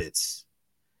puppets,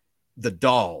 the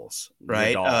dolls,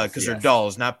 right? Because they're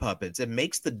dolls, not puppets. It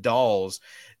makes the dolls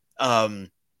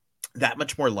that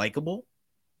much more likable.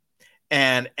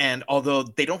 And although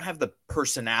they don't have the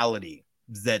personality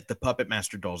that the Puppet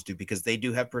Master dolls do, because they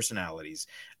do have personalities,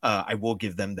 I will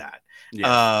give them that.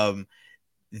 Yes.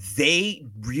 They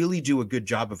really do a good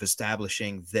job of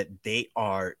establishing that they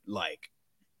are like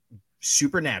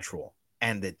supernatural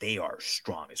and that they are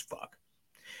strong as fuck.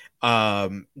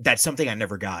 That's something I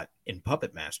never got in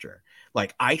Puppet Master.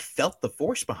 Like I felt the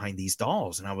force behind these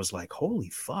dolls and I was like, holy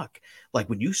fuck. Like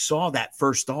when you saw that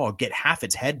first doll get half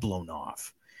its head blown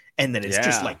off, and then it's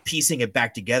just like piecing it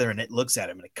back together, and it looks at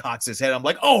him and it cocks his head. I'm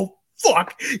like, oh,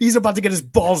 fuck. He's about to get his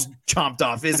balls chomped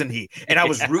off, isn't he? And I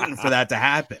was rooting for that to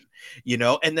happen. you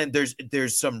know. And then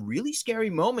there's some really scary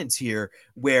moments here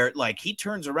where like he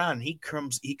turns around and he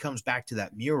comes back to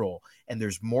that mural and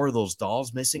there's more of those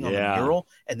dolls missing on the mural,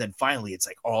 and then finally it's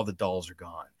like all the dolls are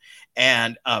gone.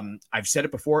 And I've said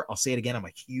it before, I'll say it again, I'm a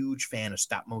huge fan of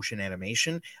stop motion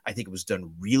animation. I think it was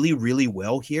done really, really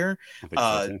well here.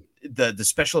 The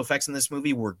special effects in this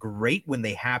movie were great when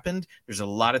they happened. There's a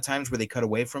lot of times where they cut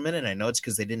away from it, and I know it's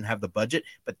because they didn't have the budget,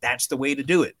 but that's the way to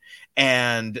do it.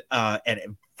 And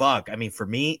fuck, I mean, for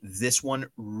me, this one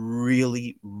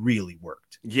really, really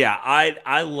worked. Yeah,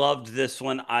 I loved this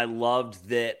one. I loved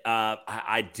that.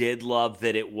 I did love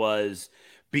that it was,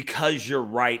 because you're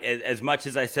right. As much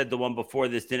as I said the one before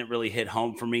this didn't really hit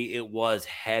home for me, it was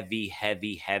heavy,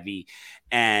 heavy, heavy.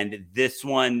 And this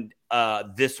one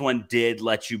did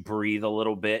let you breathe a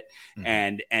little bit.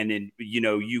 And you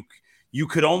know, you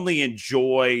could only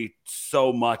enjoy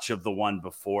so much of the one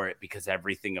before it because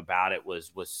everything about it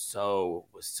was so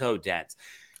dense.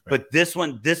 Right. But this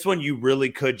one you really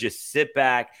could just sit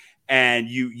back. And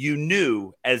you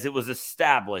knew, as it was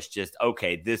established, just,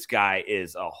 okay, this guy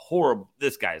is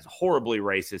horribly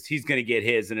racist. He's going to get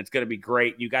his, and it's going to be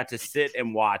great. You got to sit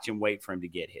and watch and wait for him to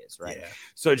get his, right? Yeah.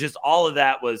 So just all of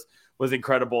that was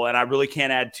incredible. And I really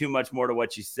can't add too much more to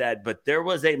what you said, but there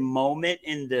was a moment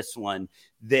in this one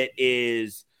that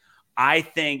is, I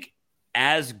think,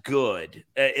 as good,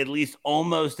 at least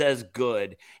almost as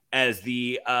good as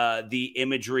the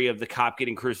imagery of the cop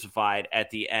getting crucified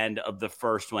at the end of the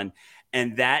first one.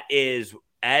 And that is,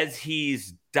 as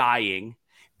he's dying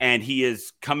and he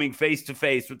is coming face to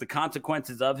face with the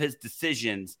consequences of his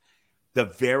decisions, the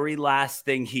very last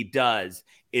thing he does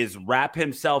is wrap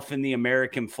himself in the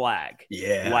American flag.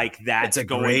 Yeah. Like that's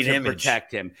going to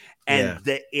protect him. And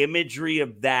the imagery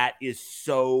of that is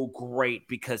so great,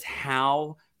 because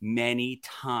how many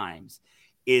times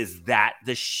is that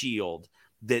the shield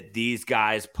that these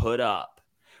guys put up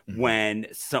when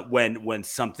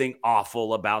something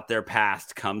awful about their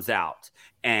past comes out,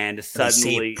 and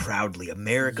suddenly proudly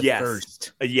America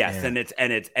first. Yes. Yeah.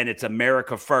 And it's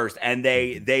America first. And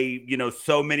they, you know,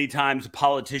 so many times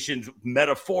politicians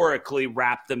metaphorically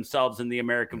wrap themselves in the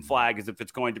American flag as if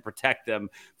it's going to protect them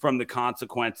from the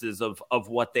consequences of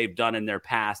what they've done in their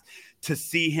past. To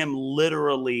see him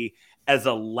literally as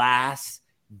a last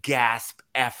gasp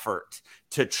effort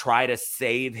to try to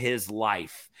save his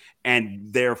life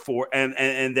and therefore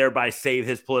and thereby save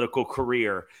his political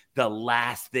career, the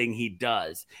last thing he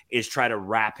does is try to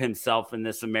wrap himself in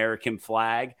this American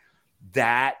flag.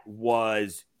 That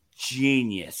was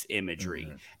genius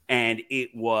imagery. And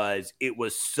it was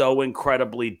so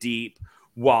incredibly deep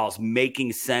whilst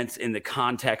making sense in the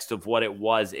context of what it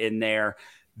was in there.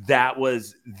 That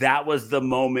was the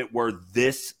moment where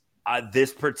this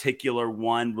particular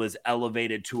one was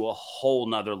elevated to a whole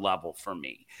nother level for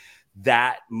me.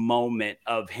 That moment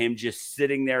of him just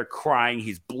sitting there crying,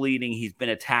 he's bleeding, he's been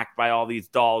attacked by all these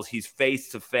dolls, he's face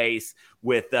to face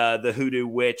with the hoodoo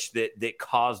witch that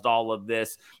caused all of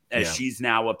this, as she's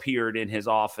now appeared in his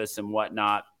office and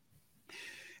whatnot.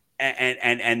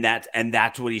 And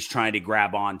that's what he's trying to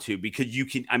grab onto, because you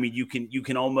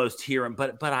can almost hear him,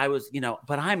 but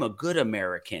I'm a good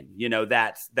American,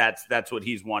 that's what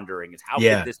he's wondering, is how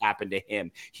could this happen to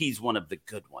him? He's one of the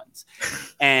good ones.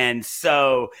 And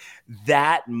so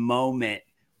that moment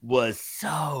was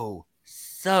so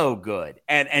good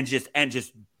and just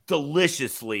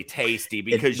deliciously tasty,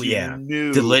 because you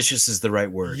knew delicious is the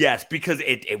right word. Yes, because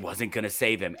it wasn't going to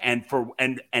save him. And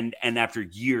after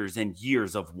years and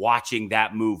years of watching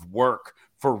that move work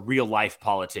for real life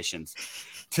politicians,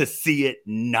 to see it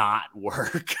not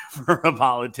work for a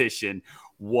politician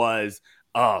was,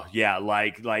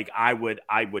 like I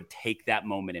would take that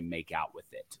moment and make out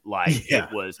with it. Like it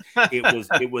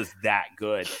was that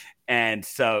good. And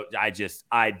so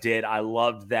I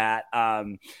loved that.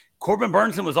 Corbin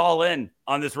Burnson was all in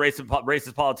on this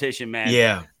racist politician, man.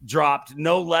 Yeah. Dropped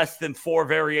no less than 4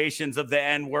 variations of the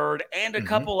N-word and a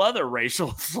couple other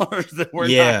racial slurs that we're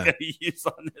not going to use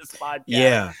on this podcast.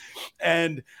 Yeah.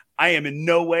 And I am in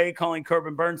no way calling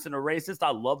Corbin Burnson a racist.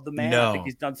 I love the man. I think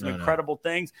he's done some incredible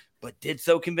things, but did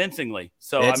so convincingly.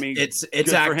 So, it's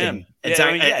acting. For him. It's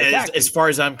acting. As far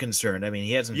as I'm concerned,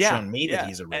 he hasn't shown me that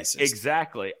he's a racist.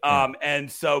 Exactly.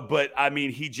 And so, but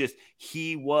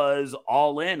he was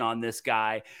all in on this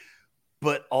guy,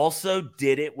 but also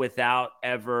did it without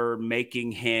ever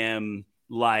making him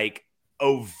like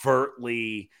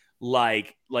overtly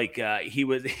like he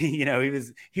was, he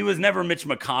was never Mitch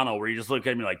McConnell, where you just look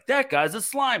at him like, that guy's a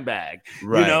slime bag.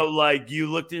 Right. Like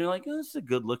you looked and you're like, oh, this is a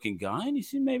good looking guy, and you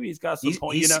see maybe he's got some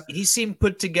point. He seemed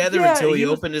put together until he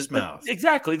opened his mouth.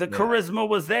 Exactly, the charisma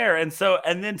was there, and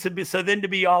then to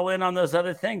be all in on those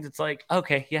other things, it's like,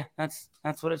 okay, yeah, that's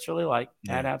what it's really like.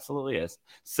 Yeah. That absolutely is.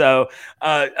 So,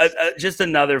 just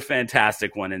another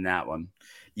fantastic one in that one.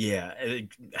 Yeah.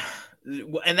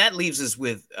 And that leaves us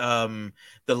with the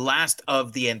last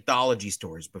of the anthology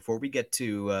stories before we get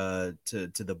to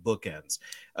the bookends,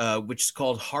 which is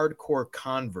called Hardcore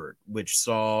Convert, which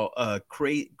saw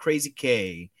Crazy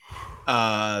K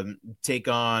take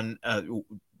on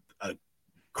a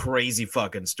crazy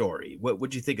fucking story.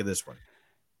 What'd you think of this one?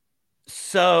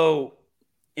 So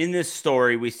in this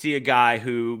story, we see a guy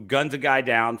who guns a guy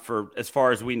down for, as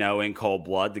far as we know, in cold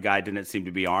blood. The guy didn't seem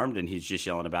to be armed, and he's just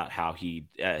yelling about how he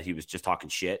was just talking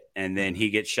shit. And then he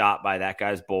gets shot by that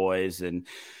guy's boys and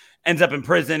ends up in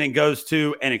prison and goes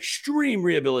to an extreme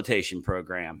rehabilitation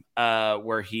program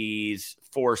where he's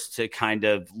forced to kind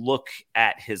of look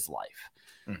at his life.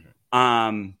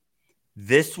 Mm-hmm.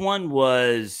 This one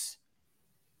was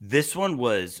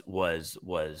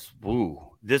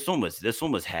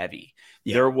heavy.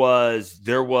 Yeah.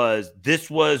 This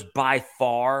was by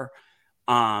far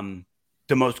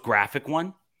the most graphic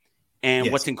one.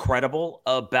 And what's incredible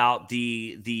about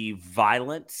the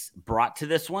violence brought to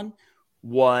this one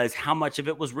was how much of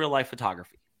it was real life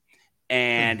photography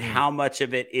and how much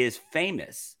of it is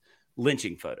famous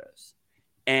lynching photos.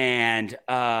 And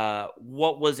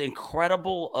what was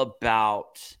incredible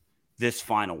about this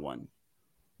final one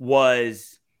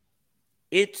was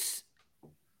it's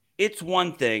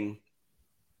one thing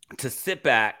to sit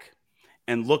back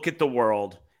and look at the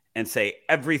world and say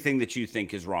everything that you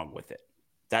think is wrong with it.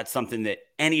 That's something that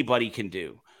anybody can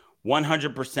do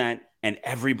 100%. And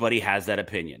everybody has that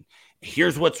opinion.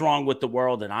 Here's what's wrong with the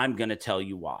world, and I'm going to tell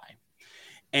you why.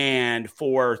 And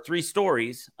for 3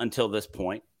 stories until this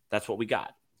point, that's what we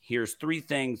got. Here's 3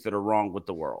 things that are wrong with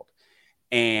the world.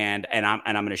 And I'm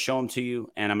going to show them to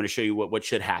you, and I'm going to show you what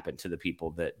should happen to the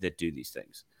people that do these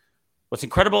things. What's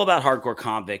incredible about Hardcore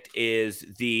Convict is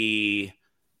the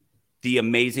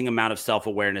amazing amount of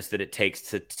self-awareness that it takes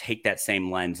to take that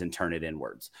same lens and turn it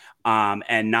inwards.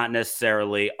 And not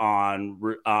necessarily on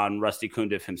Rusty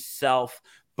Cundiff himself,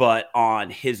 but on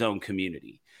his own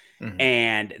community. Mm-hmm.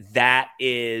 And that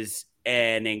is,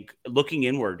 looking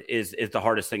inward is the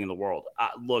hardest thing in the world.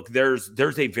 Look, there's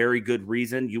a very good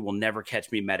reason you will never catch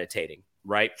me meditating.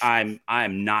 Right. I'm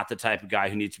not the type of guy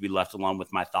who needs to be left alone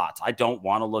with my thoughts. I don't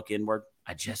want to look inward.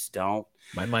 I just don't.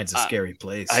 My mind's a scary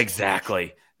place.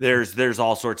 Exactly. There's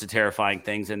all sorts of terrifying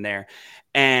things in there.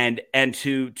 And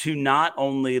to not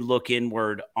only look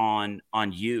inward on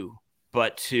you,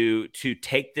 but to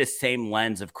take this same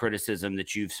lens of criticism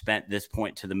that you've spent this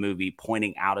point to the movie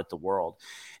pointing out at the world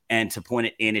and to point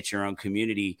it in at your own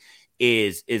community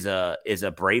is a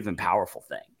brave and powerful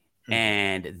thing.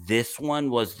 And this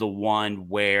one was the one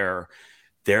where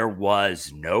there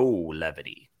was no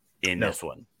levity in this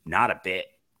one. Not a bit.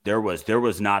 There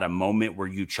was not a moment where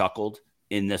you chuckled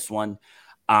in this one.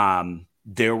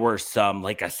 There were some,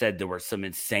 like I said, there were some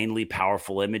insanely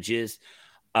powerful images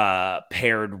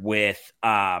paired with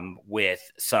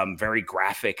some very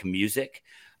graphic music.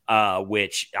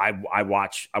 Which I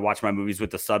watch my movies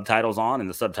with the subtitles on, and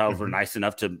the subtitles were nice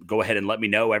enough to go ahead and let me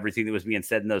know everything that was being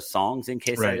said in those songs in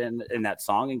case I didn't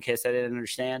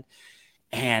understand.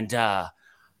 And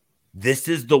this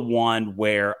is the one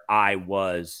where I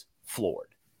was floored.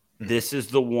 Mm-hmm. This is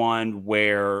the one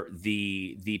where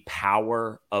the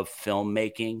power of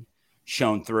filmmaking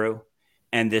shone through.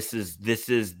 And this is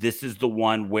the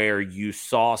one where you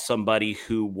saw somebody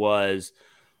who was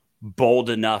bold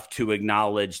enough to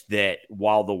acknowledge that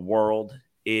while the world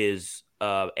is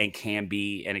and can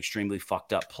be an extremely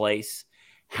fucked up place,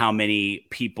 how many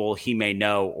people he may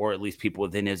know, or at least people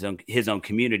within his own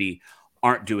community,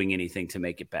 aren't doing anything to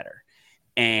make it better.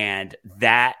 And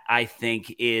that, I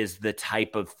think, is the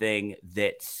type of thing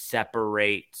that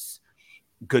separates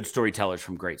good storytellers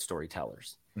from great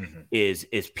storytellers. Mm-hmm. Is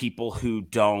people who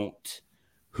don't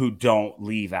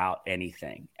leave out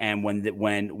anything. And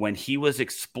when he was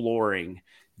exploring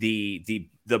the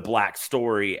Black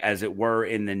story, as it were,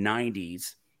 in the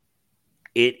 90s,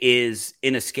 it is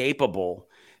inescapable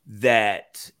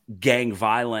that gang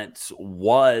violence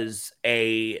was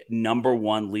a number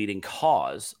one leading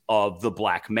cause of the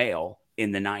Black male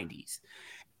in the 90s.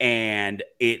 And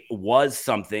it was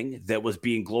something that was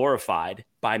being glorified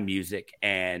by music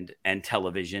and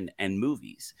television and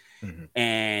movies. Mm-hmm.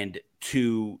 And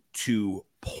to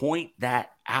point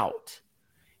that out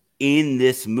in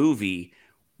this movie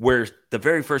where the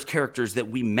very first characters that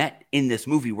we met in this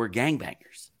movie were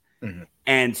gangbangers. Mhm.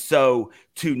 And so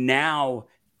to now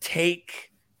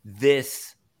take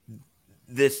this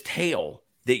tale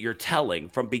that you're telling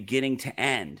from beginning to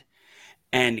end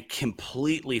and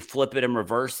completely flip it and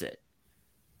reverse it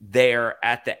there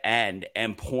at the end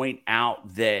and point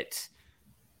out that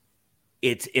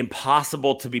it's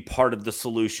impossible to be part of the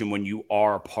solution when you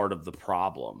are part of the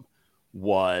problem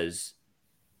was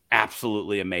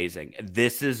absolutely amazing.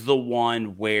 This is the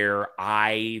one where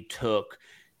I took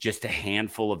just a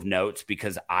handful of notes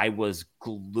because I was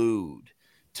glued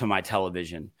to my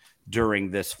television during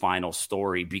this final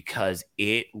story because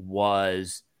it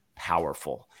was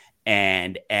powerful.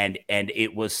 And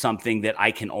it was something that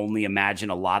I can only imagine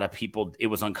a lot of people. It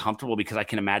was uncomfortable because I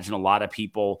can imagine a lot of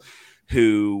people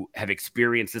who have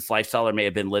experienced this lifestyle or may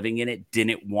have been living in it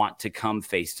didn't want to come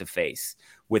face to face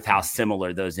with how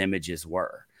similar those images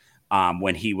were.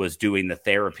 When he was doing the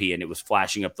therapy and it was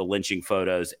flashing up the lynching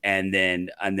photos and then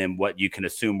what you can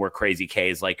assume were Crazy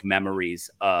K's like memories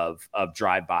of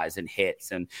drive-bys and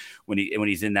hits. And when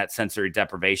he's in that sensory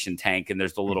deprivation tank and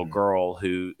there's the little girl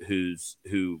who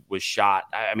was shot.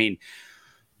 I mean,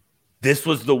 this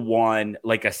was the one,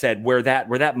 like I said, where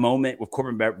that moment with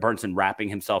Corbin Burnson wrapping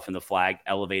himself in the flag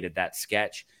elevated that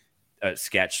sketch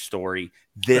story.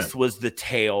 This was the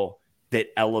tale that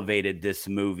elevated this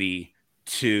movie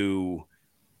to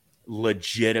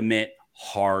legitimate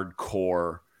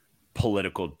hardcore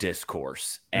political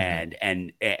discourse.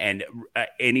 And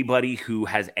anybody who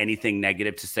has anything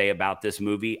negative to say about this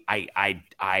movie, I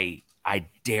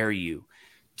dare you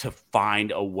to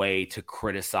find a way to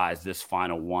criticize this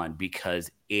final one because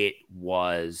it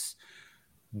was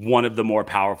one of the more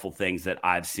powerful things that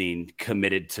I've seen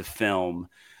committed to film.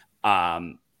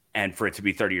 And for it to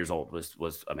be 30 years old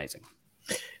was amazing.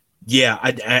 Yeah,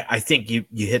 I think you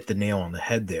hit the nail on the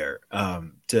head there.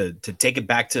 To take it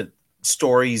back to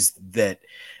stories that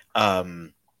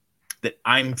I'm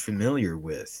familiar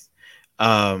with.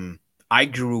 I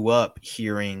grew up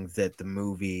hearing that the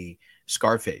movie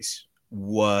Scarface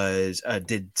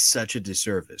did such a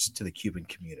disservice to the Cuban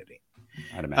community.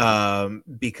 I'd imagine.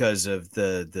 Because of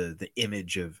the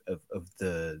image of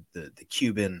the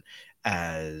Cuban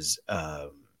as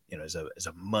as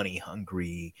a money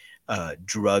hungry,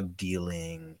 drug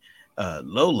dealing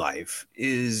lowlife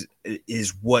is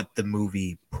what the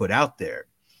movie put out there.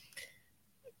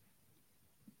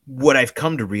 What I've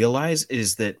come to realize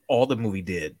is that all the movie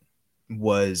did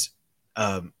was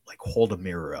like hold a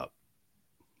mirror up,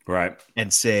 right,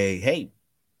 and say, "Hey,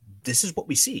 this is what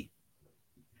we see."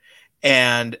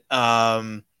 And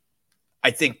I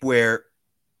think where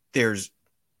there's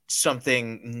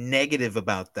something negative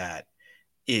about that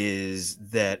is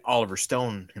that Oliver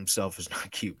Stone himself is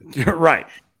not Cuban. Right.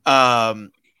 But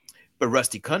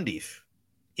Rusty Cundiff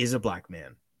is a black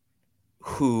man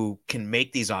who can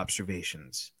make these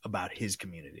observations about his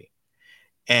community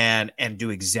and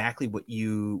do exactly what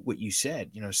you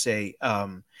said, say,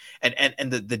 and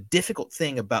the difficult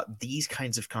thing about these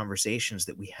kinds of conversations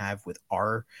that we have with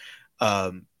our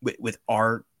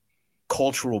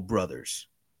cultural brothers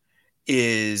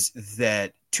is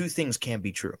that two things can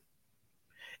be true.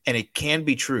 And it can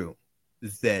be true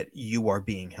that you are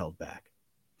being held back.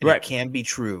 And right. It can be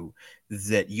true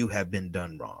that you have been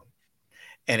done wrong.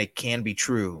 And it can be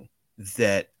true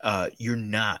that you're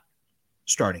not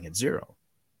starting at zero,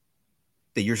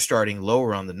 that you're starting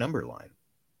lower on the number line.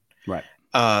 Right.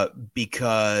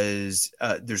 Because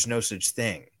there's no such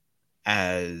thing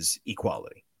as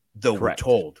equality, though Correct.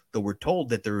 we're told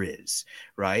that there is,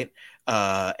 right?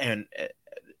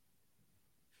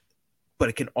 But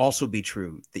it can also be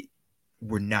true that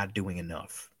we're not doing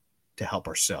enough to help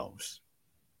ourselves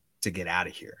to get out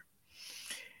of here.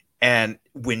 And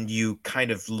when you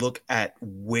kind of look at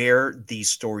where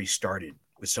these stories started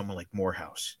with someone like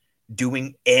Morehouse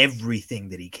doing everything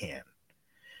that he can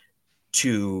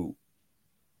to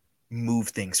move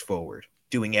things forward,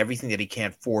 doing everything that he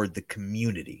can for the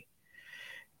community.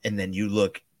 And then you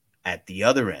look at the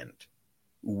other end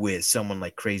with someone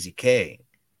like Crazy K,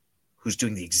 who's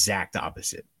doing the exact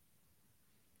opposite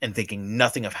and thinking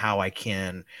nothing of how I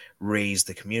can raise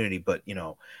the community. But,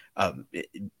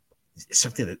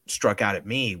 something that struck out at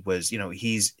me was,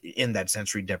 he's in that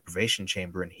sensory deprivation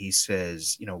chamber and he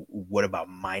says, what about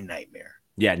my nightmare?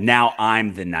 Yeah. Now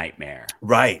I'm the nightmare.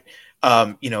 Right.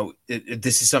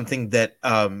 This is something that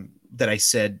I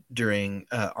said during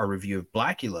our review of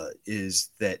Blackula is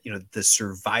that, the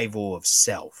survival of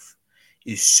self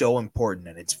is so important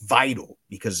and it's vital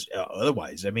because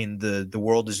otherwise, the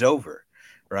world is over,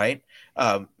 right?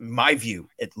 My view,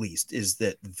 at least, is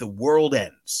that the world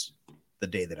ends the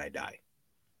day that I die.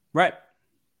 Right.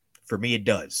 For me, it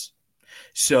does.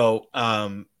 So,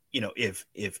 if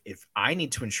I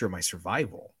need to ensure my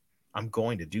survival, I'm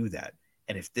going to do that.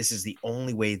 And if this is the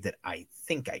only way that I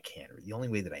think I can, or the only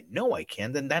way that I know I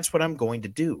can, then that's what I'm going to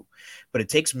do. But it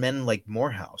takes men like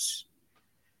Morehouse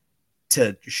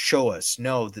to show us,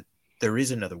 no, that there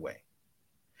is another way.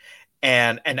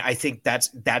 And I think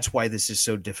that's why this is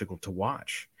so difficult to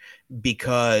watch,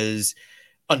 because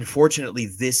unfortunately,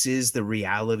 this is the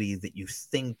reality that you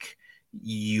think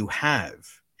you have.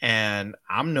 And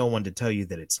I'm no one to tell you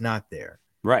that it's not there.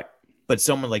 Right. But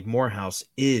someone like Morehouse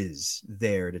is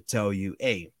there to tell you,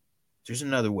 hey, there's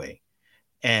another way,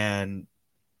 and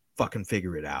fucking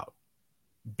figure it out,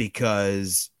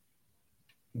 because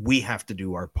we have to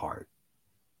do our part.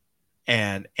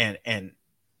 And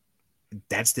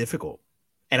that's difficult.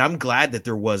 And I'm glad that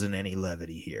there wasn't any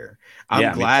levity here.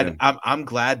 I'm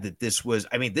glad that this was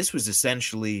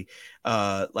essentially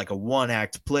like a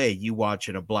one-act play you watch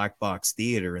in a black box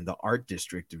theater in the art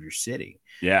district of your city.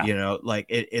 Yeah.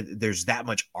 There's that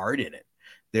much art in it.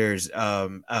 There's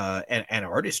and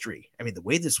artistry. I mean, the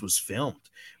way this was filmed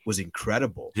was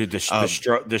incredible. Dude, the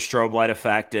strobe light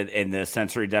effect in the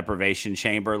sensory deprivation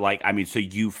chamber, so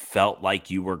you felt like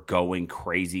you were going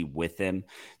crazy with him.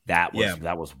 That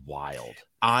was wild.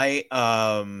 I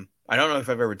don't know if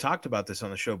I've ever talked about this on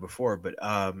the show before, but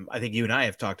I think you and I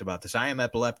have talked about this. I am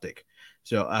epileptic.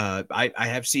 So I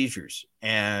have seizures,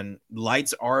 and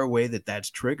lights are a way that's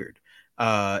triggered.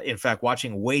 In fact,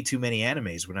 watching way too many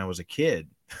animes when I was a kid,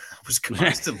 I was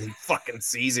constantly fucking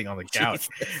seizing on the couch.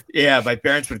 Yeah, my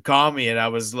parents would call me, and I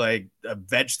was like a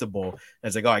vegetable. And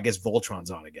it's like, oh, I guess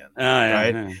Voltron's on again,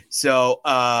 right? Yeah. So,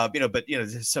 but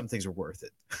some things are worth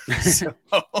it. So,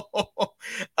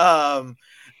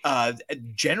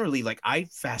 generally, like, I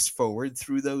fast forward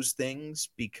through those things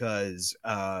because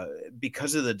of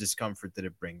the discomfort that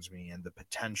it brings me and the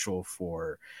potential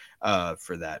for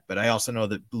that. But I also know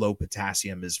that low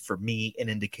potassium is, for me, an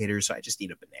indicator. So I just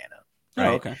eat a banana. Right?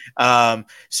 Oh, okay.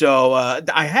 So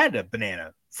I had a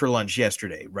banana for lunch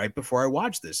yesterday, right before I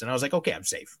watched this, and I was like, okay, I'm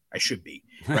safe. I should be,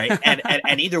 right.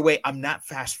 and either way, I'm not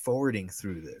fast forwarding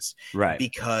through this, right?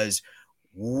 Because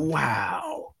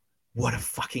wow, what a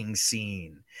fucking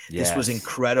scene. Yes. This was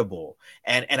incredible.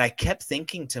 And I kept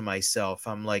thinking to myself,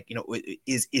 I'm like,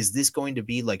 is this going to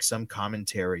be like some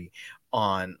commentary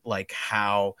on like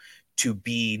how to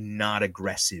be not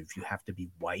aggressive? You have to be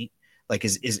white. Like,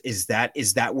 is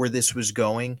that where this was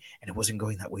going? And it wasn't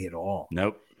going that way at all.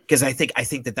 Nope. Because I think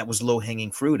that was low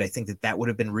hanging fruit. I think that would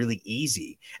have been really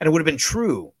easy, and it would have been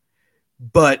true.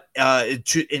 But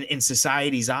in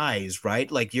society's eyes,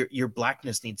 right? Like your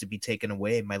blackness needs to be taken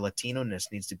away. My Latino-ness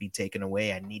needs to be taken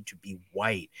away. I need to be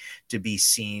white to be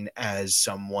seen as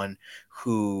someone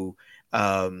who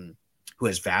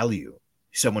has value,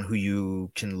 someone who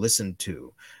you can listen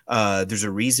to. There's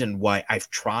a reason why I've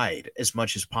tried as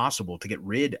much as possible to get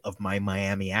rid of my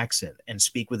Miami accent and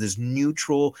speak with as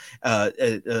neutral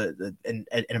an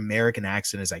American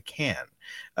accent as I can.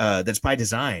 That's by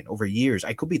design. Over years,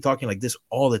 I could be talking like this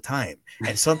all the time,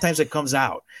 and sometimes it comes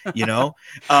out,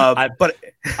 but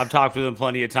I've talked with him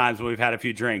plenty of times when we've had a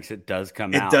few drinks. It does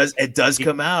come out. It does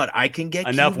come out. I can get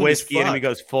enough whiskey and he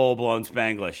goes full blown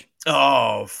Spanglish.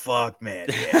 Oh fuck, man!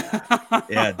 Yeah,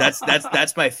 yeah.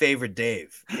 That's my favorite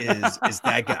Dave. Is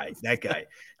that guy,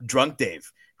 drunk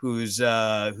Dave, who's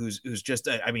just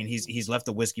he's left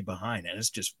the whiskey behind, and it's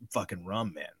just fucking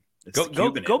rum, man.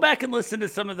 Go back and listen to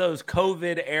some of those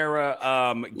COVID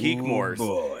era Geek Mores,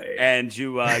 boy. And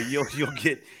you'll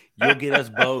get us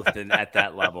both at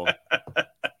that level.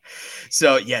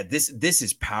 So yeah, this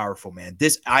is powerful, man.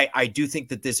 This I do think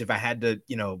that this, if I had to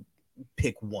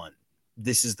pick one,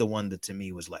 this is the one that to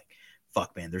me was like,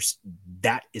 fuck, man,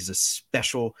 that is a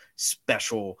special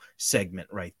segment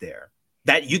right there.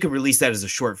 That you can release that as a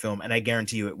short film, and I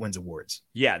guarantee you it wins awards.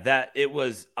 Yeah, that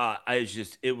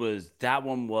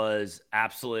one was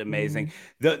absolutely amazing.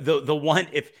 The one,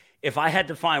 if I had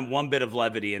to find one bit of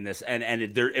levity in this, and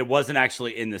it wasn't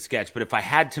actually in the sketch, but if I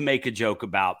had to make a joke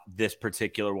about this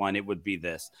particular one, it would be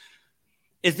this.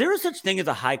 Is there a such thing as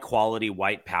a high quality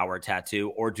white power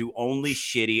tattoo, or do only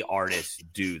shitty artists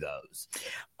do those?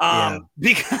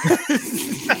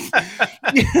 Because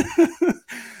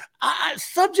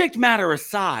subject matter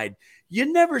aside,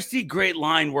 you never see great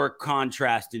line work,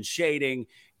 contrast, and shading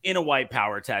in a white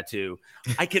power tattoo.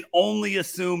 I can only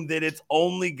assume that it's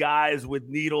only guys with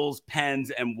needles,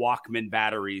 pens, and Walkman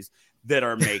batteries that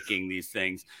are making these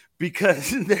things,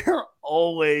 because they're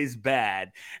always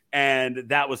bad. And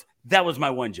that was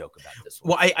my one joke about this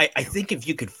one. Well, I think if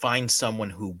you could find someone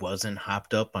who wasn't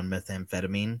hopped up on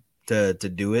methamphetamine to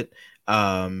do it,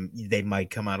 they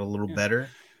might come out a little better.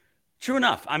 True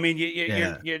enough. I mean,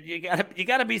 you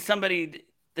gotta be somebody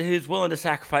who's willing to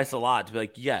sacrifice a lot to be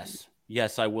like, yes,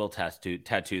 I will tattoo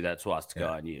that swastika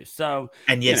on you. So,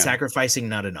 and yet sacrificing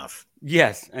not enough.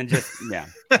 Yes, and just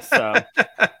So,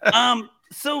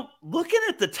 so looking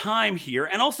at the time here,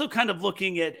 and also kind of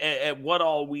looking at what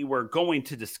all we were going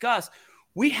to discuss,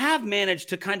 we have managed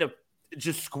to kind of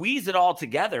just squeeze it all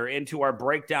together into our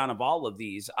breakdown of all of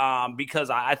these, because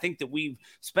I think that we've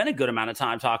spent a good amount of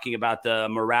time talking about the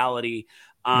morality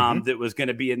that was going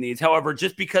to be in these. However,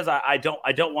 just because I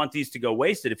don't want these to go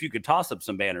wasted, if you could toss up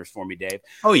some banners for me, Dave.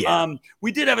 Oh yeah.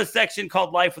 We did have a section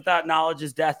called "Life Without Knowledge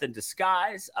is Death in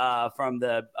Disguise" from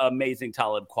the amazing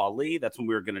Talib Kweli. That's when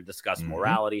we were going to discuss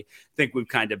morality. I think we've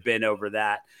kind of been over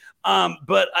that.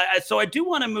 But so I do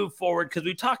want to move forward because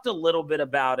we talked a little bit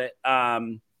about it.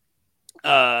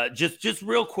 Just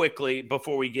real quickly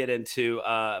before we get into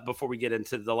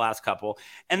the last couple,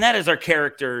 and that is our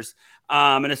characters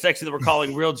in a section that we're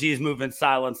calling "Real G's Move in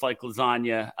Silence Like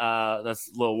Lasagna."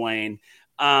 That's Lil Wayne.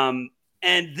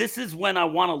 And this is when I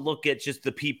want to look at just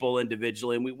the people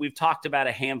individually, and we've talked about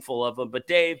a handful of them. But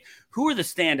Dave, who are the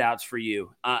standouts for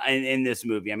you in this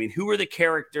movie? I mean, who are the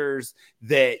characters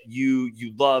that you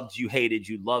loved, you hated,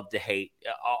 you loved to hate,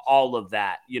 all of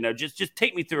that? Just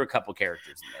take me through a couple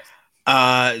characters in this.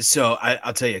 So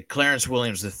I'll tell you, Clarence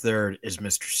Williams III is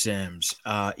Mr. Sims.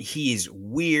 He's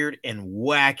weird and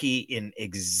wacky in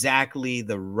exactly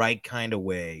the right kind of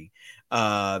way.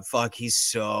 He's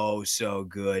so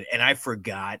good. And I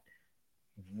forgot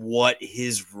what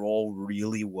his role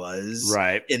really was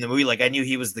in the movie. Like, I knew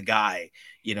he was the guy,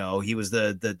 he was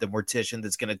the mortician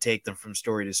that's going to take them from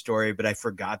story to story, but I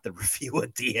forgot the review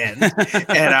at the end.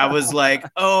 And I was like,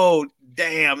 oh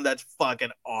damn, that's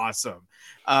fucking awesome.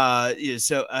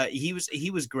 So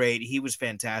he was great. He was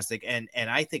fantastic. And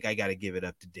I think I got to give it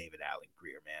up to David Alan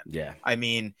Grier, man. Yeah. I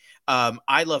mean,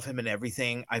 I love him in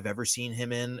everything I've ever seen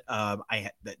him in.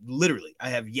 I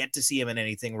have yet to see him in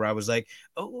anything where I was like,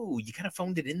 oh, you kind of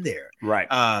phoned it in there. Right.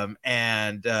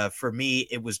 And for me,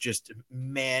 it was just,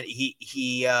 man, he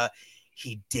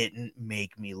didn't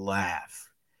make me laugh.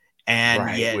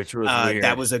 And yet which was weird.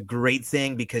 That was a great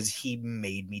thing because he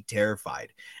made me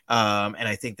terrified. And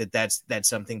I think that's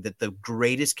something that the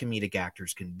greatest comedic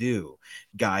actors can do.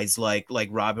 Guys like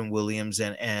Robin Williams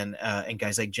and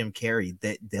guys like Jim Carrey,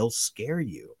 that they'll scare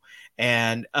you.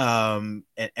 And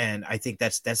I think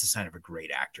that's a sign of a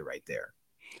great actor right there.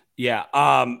 Yeah.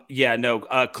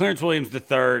 Clarence Williams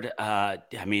III.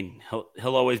 I mean,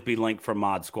 he'll always be linked from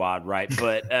Mod Squad, right?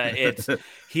 But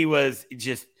he was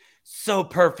just so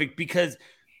perfect because,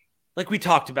 like we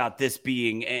talked about, this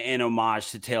being an homage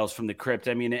to Tales from the Crypt.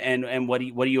 I mean, and what do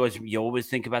you always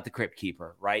think about the Crypt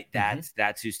Keeper, right?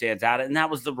 That's who stands out, and that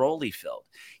was the role he filled.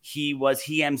 He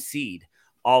emceed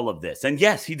all of this, and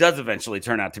yes, he does eventually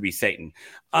turn out to be Satan.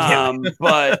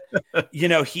 But he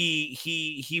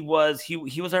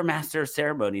was our master of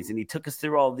ceremonies, and he took us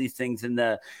through all of these things, and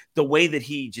the way that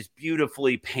he just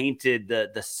beautifully painted the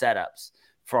setups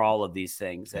for all of these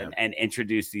things and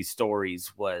introduce these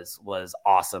stories was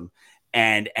awesome.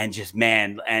 And just,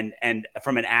 man, and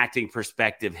from an acting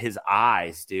perspective, his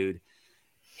eyes, dude,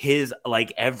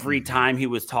 like every time he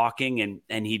was talking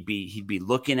and he'd be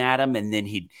looking at him, and then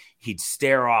he'd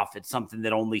stare off at something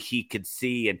that only he could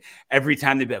see. And every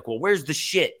time they'd be like, well, where's the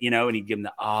shit? And he'd give him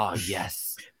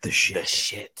yes, the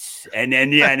shit. And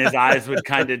then, and his eyes would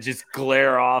kind of just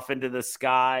glare off into the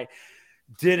sky.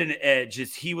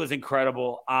 He was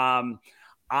incredible.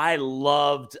 I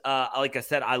loved, like I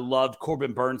said, I loved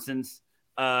Corbin Burnson's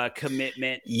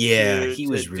commitment. Yeah, he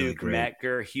was really Duke great.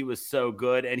 Metger. He was so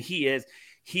good, and he's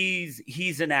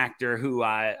an actor who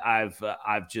I've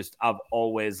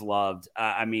always loved.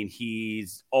 I mean,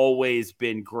 he's always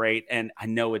been great, and I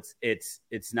know it's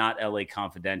not LA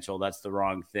Confidential. That's the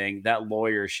wrong thing. That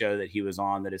lawyer show that he was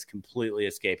on that is completely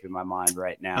escaping my mind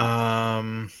right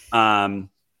now.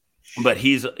 But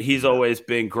he's always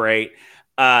been great.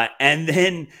 And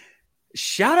then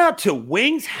shout out to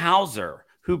Wings Hauser,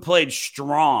 who played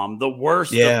Strom, the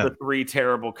worst of the three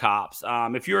terrible cops.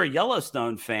 If you're a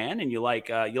Yellowstone fan and you like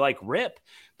Rip,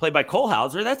 played by Cole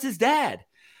Hauser, that's his dad.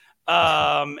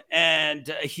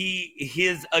 And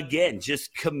his again,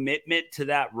 just commitment to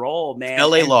that role, man.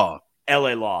 LA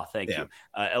Law. Thank you.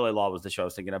 LA Law was the show I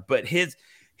was thinking of. But his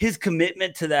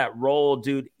commitment to that role,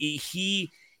 dude,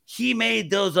 he made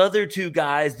those other two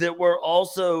guys that were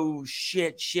also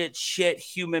shit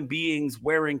human beings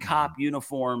wearing cop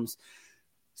uniforms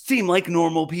seem like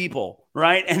normal people,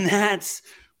 right? And that's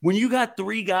when you got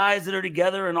three guys that are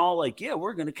together and all like, yeah,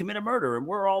 we're going to commit a murder and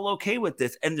we're all okay with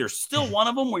this. And there's still one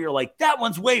of them where you're like, that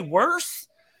one's way worse.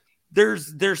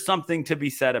 there's something to be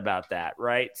said about that,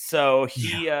 right? So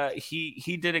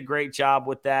he did a great job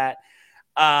with that.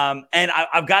 And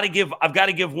I've got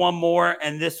to give one more,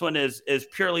 and this one is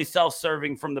purely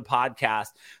self-serving from the podcast.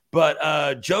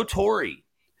 But Joe Torre,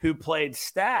 who played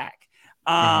Stack,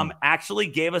 actually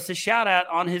gave us a shout out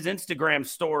on his Instagram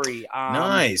story.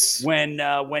 Nice.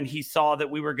 When he saw that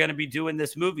we were going to be doing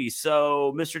this movie.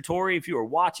 So, Mr. Torre, if you are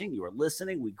watching, you are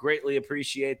listening, we greatly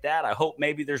appreciate that. I hope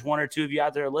maybe there's one or two of you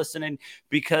out there listening,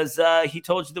 because he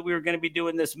told you that we were going to be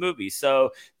doing this movie.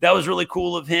 So that was really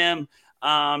cool of him.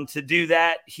 To do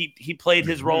that. He played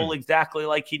his role exactly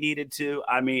like he needed to.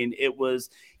 I mean,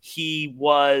 he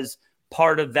was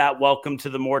part of that Welcome to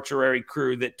the Mortuary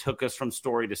crew that took us from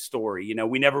story to story. You know,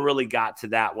 we never really got to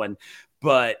that one,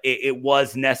 but it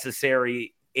was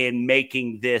necessary in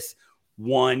making this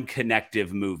one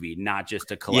connective movie, not just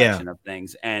a collection of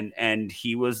things. And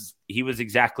he was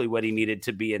exactly what he needed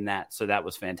to be in that. So that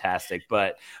was fantastic.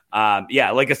 But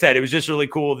like I said, it was just really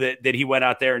cool that he went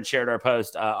out there and shared our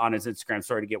post on his Instagram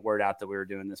story to get word out that we were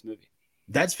doing this movie.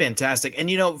 That's fantastic. And,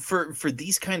 you know, for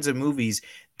these kinds of movies,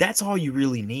 that's all you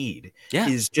really need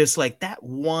is just like that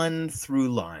one through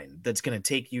line that's going to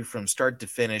take you from start to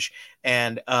finish.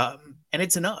 And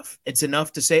it's enough. It's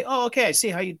enough to say, oh, okay, I see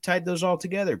how you tied those all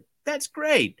together. That's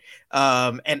great.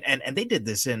 And they did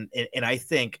this in I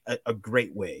think a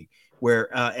great way where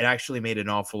it actually made an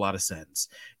awful lot of sense,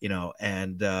 you know,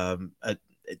 and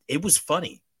it was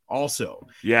funny also,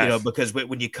 you know, because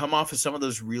when you come off of some of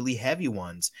those really heavy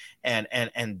ones and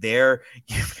there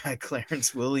you've got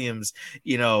Clarence Williams,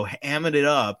 you know, hamming it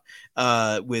up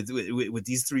with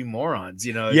these three morons,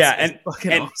 you know. It's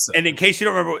fucking awesome. And in case you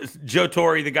don't remember, Joe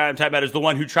Torre, the guy I'm talking about, is the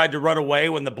one who tried to run away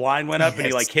when the blind went up and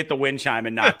he like hit the wind chime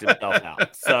and knocked himself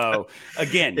out. So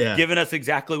again, giving us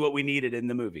exactly what we needed in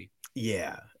the movie.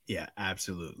 Yeah,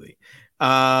 absolutely.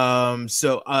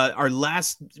 So our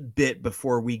last bit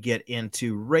before we get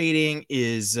into rating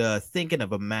is thinking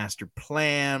of a master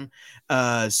plan.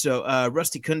 So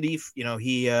Rusty Cundiff, you know,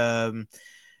 he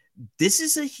this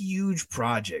is a huge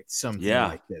project, something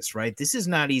like this, right? This is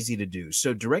not easy to do.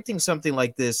 So directing something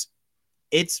like this,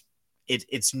 it's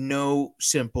no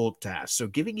simple task. So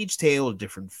giving each tale a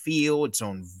different feel, its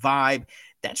own vibe,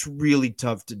 that's really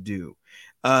tough to do.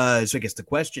 So I guess the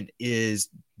question is,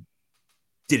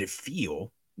 did it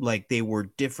feel like they were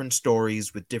different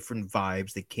stories with different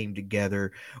vibes that came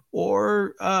together,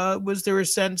 or was there a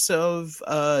sense of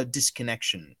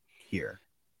disconnection here?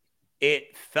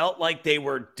 It felt like they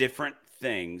were different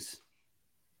things,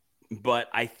 but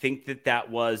I think that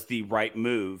was the right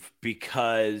move,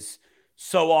 because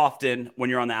so often when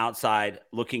you're on the outside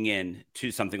looking in to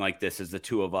something like this, as the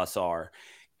two of us are,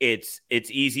 it's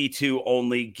easy to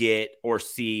only get or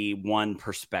see one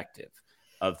perspective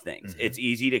of things. It's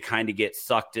easy to kind of get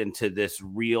sucked into this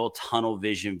real tunnel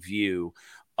vision view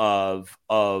of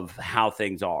how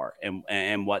things are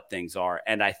and what things are.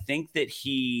 And I think that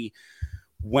he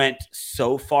went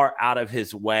so far out of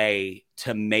his way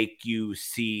to make you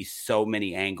see so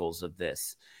many angles of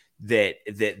this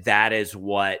that is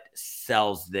what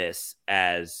sells this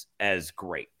as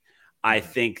great. I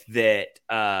think that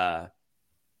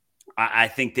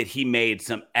he made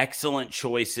some excellent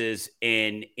choices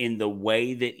in the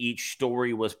way that each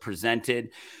story was presented,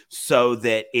 so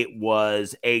that it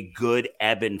was a good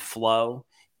ebb and flow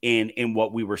in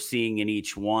what we were seeing in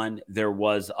each one. There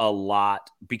was a lot,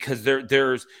 because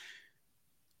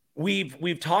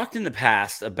we've talked in the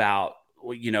past about,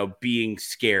 you know, being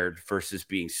scared versus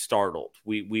being startled.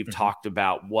 We've talked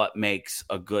about what makes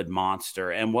a good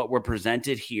monster, and what we're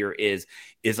presented here is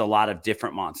a lot of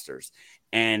different monsters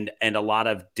and a lot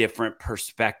of different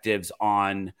perspectives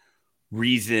on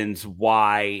reasons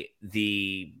why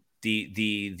the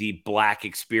Black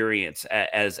experience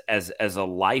as a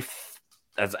life,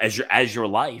 as your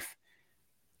life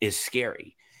is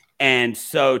scary. And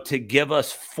so to give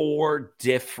us 4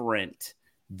 different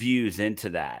views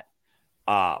into that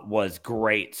was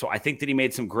great. So I think that he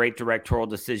made some great directorial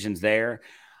decisions there.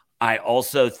 I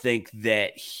also think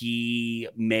that he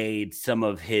made some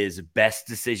of his best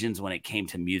decisions when it came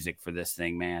to music for this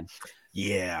thing, man.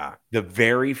 Yeah. The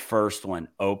very first one,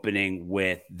 opening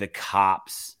with the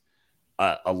cops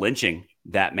lynching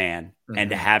that man, and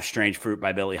to have Strange Fruit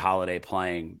by Billie Holiday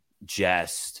playing,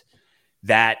 just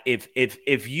that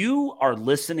if you are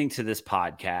listening to this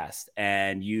podcast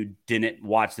and you didn't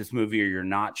watch this movie, or you're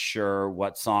not sure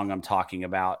what song I'm talking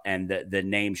about, and the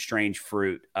name Strange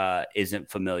Fruit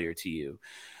isn't familiar to you,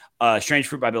 Strange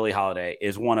Fruit by Billie Holiday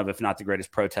is one of, if not the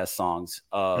greatest protest songs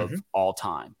of all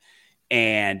time.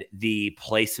 And the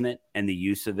placement and the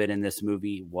use of it in this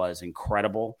movie was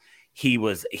incredible.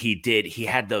 he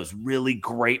had those really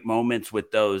great moments with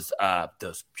those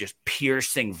just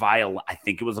piercing violin. I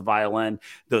think it was a violin,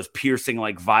 those piercing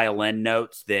like violin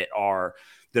notes that are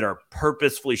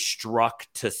purposefully struck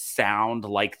to sound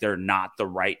like they're not the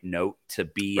right note to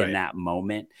be in that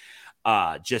moment.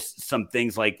 Just some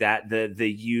things like that.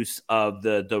 The use of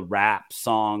the rap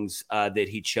songs that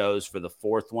he chose for the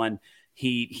fourth one.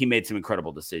 He made some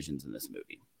incredible decisions in this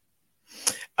movie.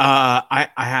 I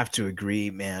have to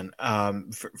agree, man.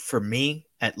 For me,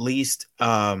 at least,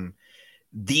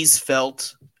 these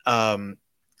felt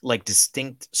like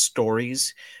distinct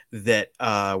stories that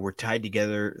were tied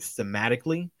together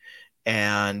thematically,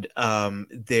 and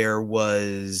there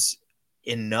was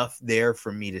enough there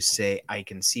for me to say I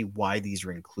can see why these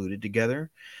are included together,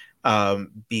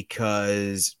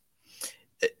 because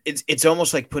it's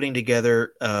almost like putting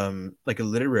together like a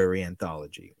literary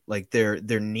anthology. Like there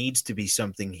needs to be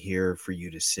something here for you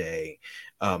to say,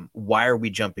 why are we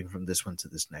jumping from this one to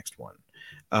this next one?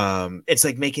 It's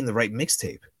like making the right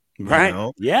mixtape, right? You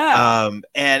know? Yeah.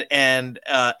 And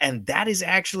that is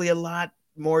actually a lot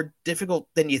more difficult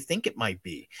than you think it might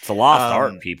be. It's a lost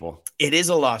art, people. It is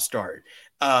a lost art,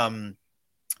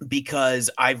 because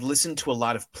I've listened to a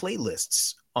lot of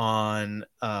playlists on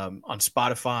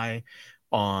Spotify,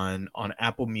 on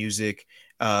Apple Music,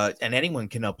 and anyone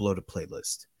can upload a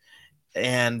playlist.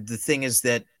 And the thing is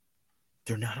that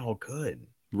they're not all good,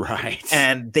 right?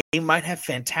 And they might have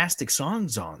fantastic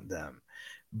songs on them,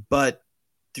 but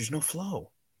there's no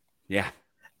flow. Yeah.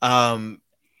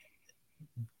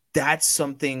 That's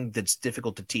something that's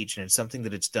difficult to teach, and it's something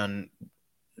that it's done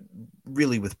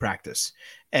really with practice.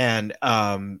 And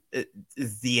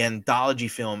the anthology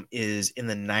film is in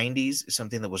the 90s,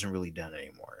 something that wasn't really done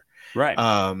anymore. Right.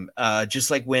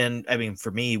 Just like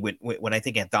for me, when I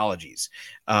think anthologies,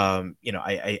 I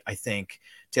think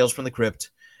Tales from the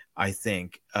Crypt, I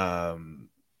think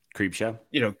Creepshow.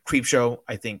 Creepshow.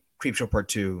 I think Creepshow Part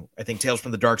 2. I think Tales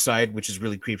from the Dark Side, which is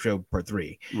really Creepshow Part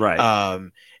 3. Right.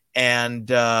 And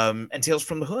Tales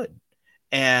from the Hood.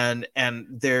 And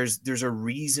there's a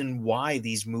reason why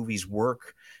these movies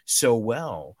work so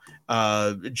well.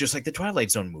 Just like the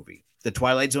Twilight Zone movie. The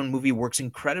Twilight Zone movie works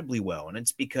incredibly well, and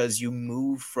it's because you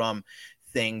move from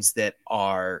things that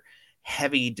are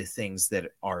heavy to things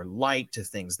that are light, to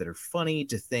things that are funny,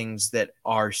 to things that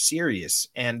are serious.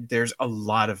 And there's a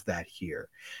lot of that here.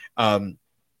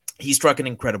 He struck an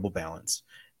incredible balance.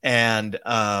 And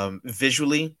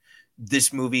visually,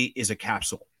 this movie is a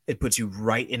capsule. It puts you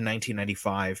right in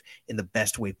 1995 in the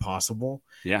best way possible.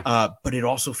 Yeah. But it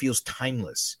also feels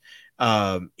timeless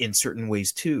in certain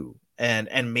ways too.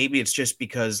 And maybe it's just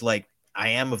because like I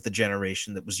am of the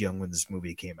generation that was young when this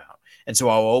movie came out. And so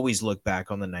I'll always look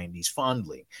back on the 90s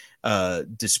fondly,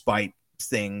 despite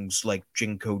things like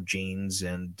Jinko jeans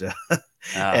and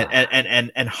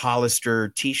Hollister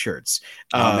t-shirts.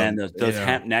 Oh man, those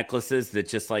hemp necklaces that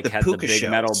just like had the big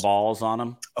shells. Metal balls on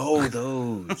them. Oh,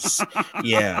 those.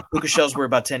 Yeah. Puka shells were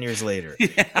about 10 years later.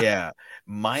 Yeah.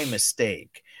 My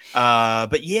mistake.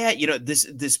 But yeah,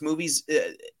 this movie's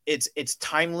it's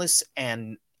timeless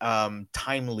and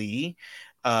timely,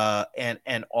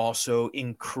 and also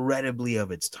incredibly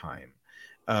of its time.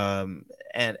 And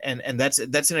that's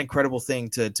an incredible thing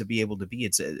to be able to be.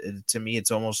 To me,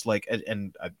 it's almost like,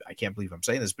 and I can't believe I'm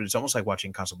saying this, but it's almost like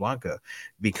watching Casablanca,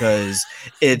 because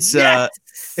it's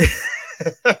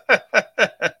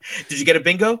Did you get a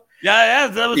bingo? Yeah,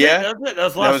 that was it. That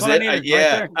was the last one I needed.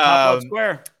 Yeah, right there. Top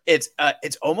square. It's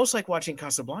almost like watching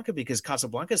Casablanca, because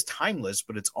Casablanca is timeless,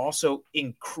 but it's also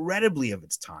incredibly of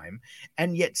its time,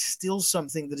 and yet still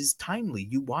something that is timely.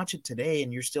 You watch it today,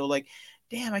 and you're still like,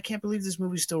 damn, I can't believe this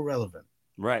movie's still relevant.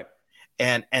 Right.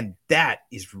 And that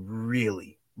is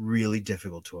really, really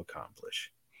difficult to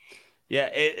accomplish. Yeah,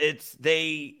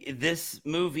 this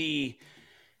movie,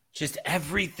 just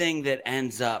everything that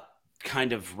ends up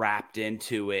kind of wrapped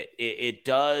into it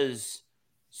does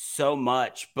so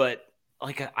much, but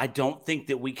like I don't think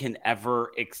that we can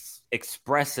ever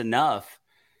express enough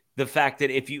the fact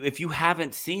that if you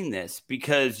haven't seen this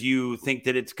because you think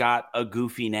that it's got a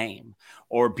goofy name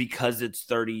or because it's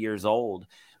 30 years old,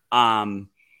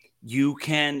 you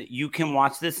can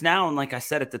watch this now, and like I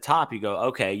said at the top, you go,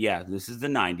 okay, yeah, this is the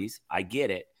 90s, I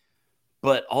get it,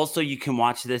 but also you can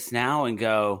watch this now and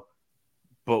go,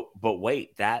 but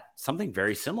wait, that something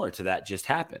very similar to that just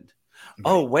happened. Right.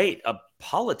 Oh wait, a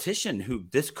politician who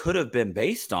this could have been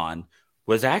based on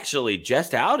was actually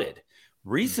just outed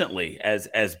recently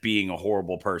as being a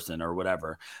horrible person or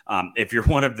whatever. If you're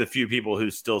one of the few people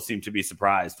who still seem to be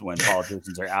surprised when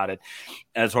politicians are outed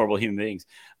as horrible human beings.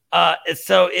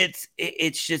 So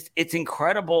it's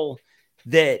incredible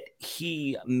that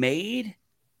he made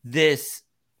this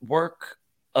work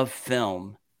of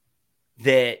film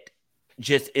that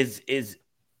just is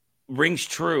rings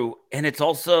true. And it's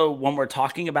also, when we're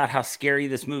talking about how scary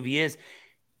this movie is,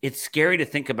 it's scary to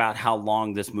think about how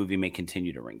long this movie may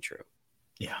continue to ring true.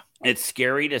 Yeah. It's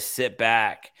scary to sit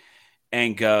back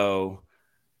and go,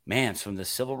 man, from the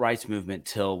civil rights movement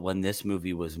till when this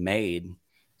movie was made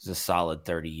is a solid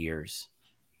 30 years.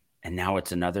 And now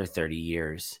it's another 30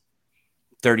 years.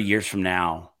 30 years from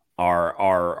now,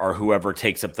 are whoever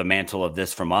takes up the mantle of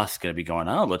this from us going to be going,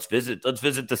 oh, let's visit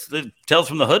the Tales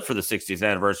from the Hood for the 60th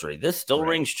anniversary. This still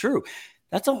rings true.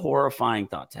 That's a horrifying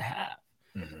thought to have.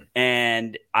 Mm-hmm.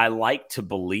 And I like to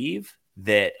believe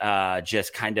that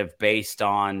just kind of based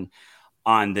on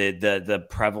the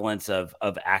prevalence of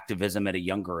activism at a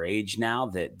younger age now,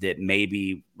 that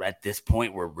maybe at this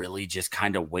point we're really just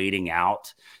kind of waiting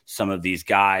out some of these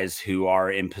guys who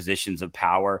are in positions of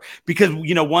power. Because,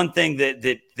 you know, one thing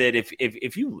that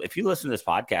if you listen to this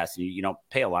podcast and you don't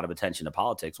pay a lot of attention to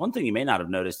politics, one thing you may not have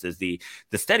noticed is the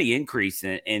steady increase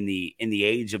in the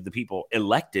age of the people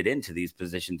elected into these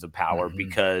positions of power. Mm-hmm.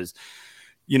 Because,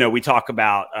 you know, we talk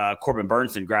about Corbin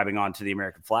Bernsen grabbing onto the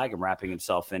American flag and wrapping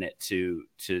himself in it to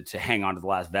hang on to the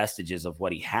last vestiges of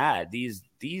what he had. These,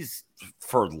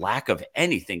 for lack of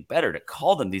anything better to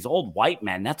call them, these old white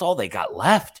men, that's all they got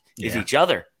left is each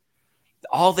other.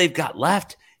 All they've got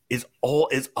left is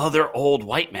other old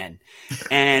white men.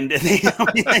 And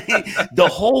the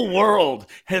whole world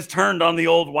has turned on the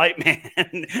old white man,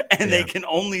 and they can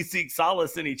only seek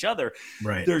solace in each other.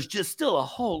 Right. There's just still a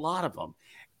whole lot of them.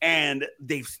 And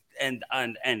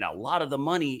and a lot of the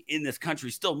money in this country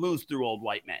still moves through old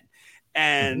white men.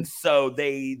 And so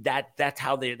that's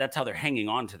how they're hanging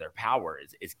on to their power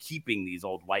is keeping these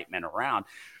old white men around.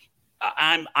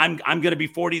 I'm going to be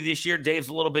 40 this year. Dave's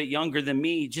a little bit younger than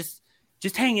me. Just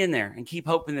hang in there and keep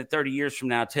hoping that 30 years from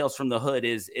now, Tales from the Hood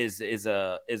is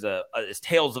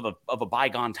tales of a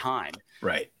bygone time.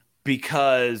 Right.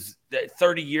 Because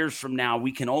 30 years from now,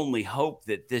 we can only hope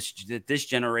that this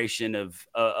generation of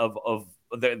the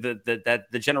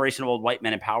generation of old white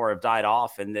men in power have died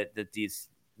off, and that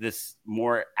this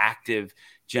more active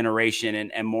generation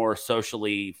and more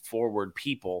socially forward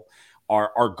people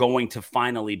are going to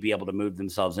finally be able to move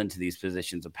themselves into these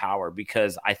positions of power.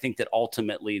 Because I think that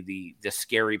ultimately the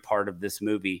scary part of this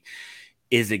movie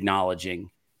is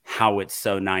acknowledging how it's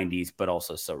so 90s, but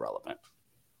also so relevant.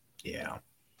 Yeah.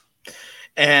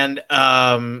 And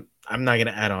I'm not going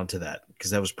to add on to that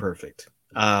because that was perfect.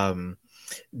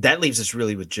 That leaves us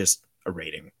really with just a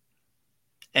rating.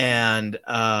 And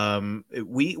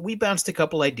we bounced a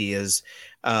couple ideas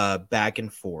back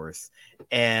and forth.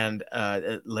 And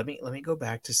let me go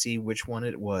back to see which one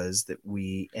it was that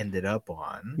we ended up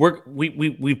on.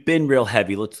 We've been real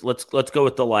heavy. Let's go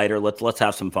with the lighter. Let's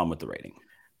have some fun with the rating.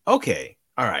 Okay.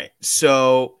 All right.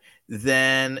 So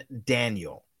then,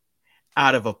 Daniel,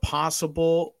 out of a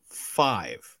possible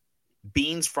 5,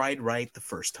 beans fried right the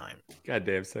first time. God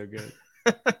damn, so good.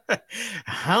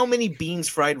 How many beans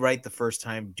fried right the first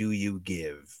time do you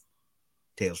give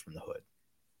Tales from the Hood?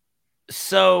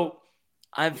 So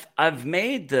I've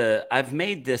made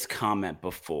this comment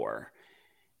before,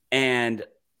 and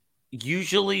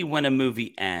usually when a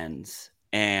movie ends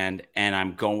and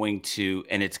I'm going to,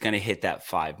 and it's going to hit that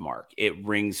 5 mark, it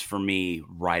rings for me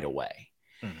right away.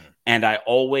 Mm-hmm. And I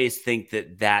always think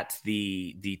that that's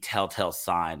the telltale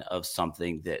sign of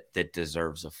something that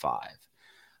deserves a 5.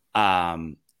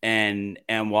 And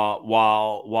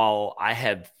while I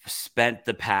have spent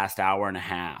the past hour and a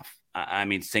half, I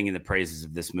mean, singing the praises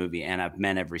of this movie, and I've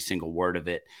meant every single word of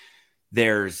it,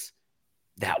 there's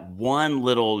that one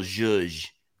little zhuzh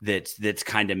that's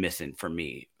kind of missing for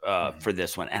me for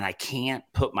this one, and I can't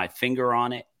put my finger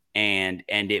on it. And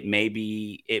it may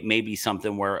be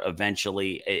something where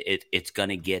eventually it's going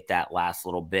to get that last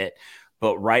little bit.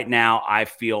 But right now, I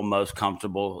feel most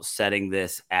comfortable setting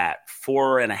this at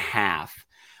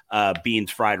 4.5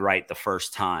 beans fried right the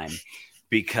first time.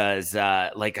 Because,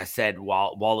 like I said,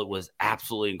 while it was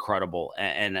absolutely incredible,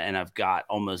 and I've got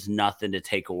almost nothing to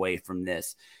take away from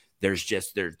this,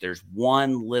 there's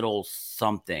one little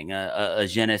something, a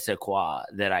je ne sais quoi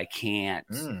that I can't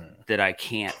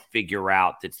figure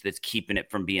out that's keeping it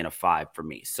from being a 5 for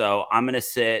me. So I'm going to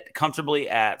sit comfortably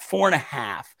at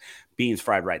 4.5 beans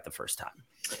fried right the first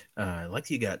time.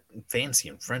 Like you got fancy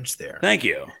in French there. Thank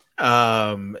you.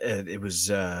 It was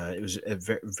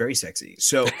very, very sexy.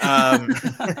 So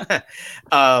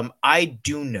I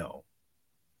do know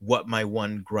what my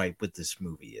one gripe with this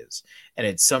movie is, and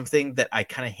it's something that I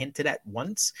kind of hinted at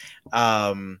once,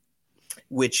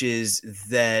 which is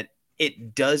that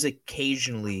it does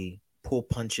occasionally pull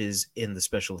punches in the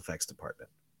special effects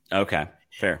department. Okay,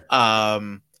 fair.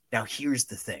 Now here's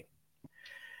the thing.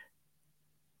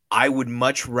 I would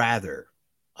much rather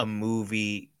a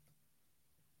movie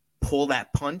pull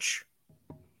that punch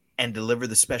and deliver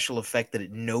the special effect that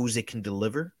it knows it can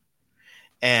deliver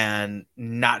and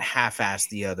not half-ass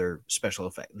the other special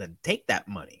effect. Then take that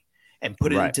money and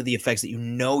put it into the effects that you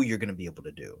know you're going to be able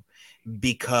to do,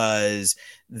 because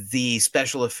the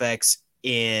special effects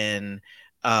in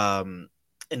the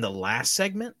last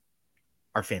segment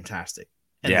are fantastic.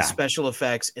 And the special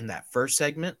effects in that first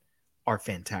segment are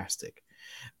fantastic.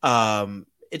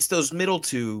 It's those middle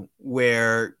two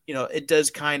where, you know, it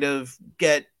does kind of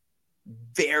get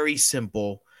very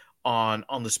simple on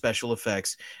the special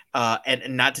effects,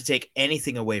 and not to take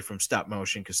anything away from stop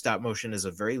motion, because stop motion is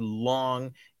a very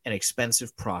long and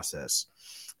expensive process.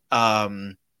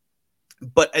 But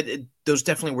those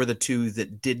definitely were the two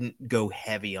that didn't go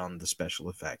heavy on the special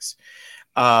effects.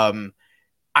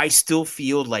 I still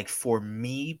feel like, for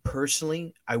me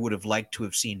personally, I would have liked to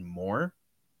have seen more.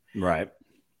 Right.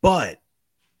 But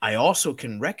I also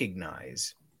can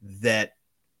recognize that,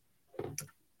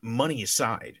 money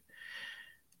aside,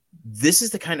 this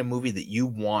is the kind of movie that you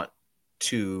want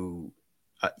to,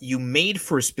 you made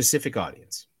for a specific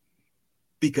audience,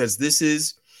 because this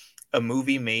is a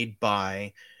movie made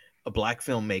by a Black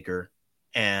filmmaker.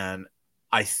 And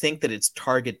I think that its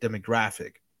target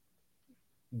demographic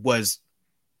was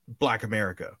Black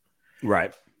America.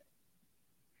 Right.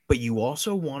 But you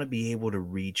also want to be able to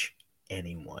reach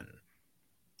anyone.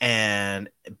 And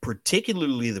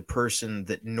particularly the person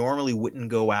that normally wouldn't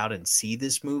go out and see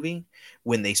this movie,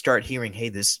 when they start hearing, hey,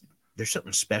 there's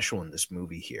something special in this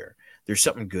movie here. There's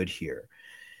something good here.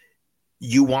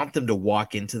 You want them to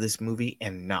walk into this movie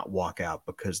and not walk out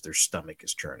because their stomach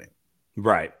is churning.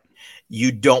 Right.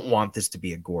 You don't want this to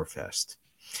be a gore fest.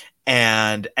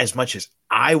 And as much as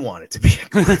I want it to be a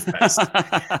gore fest,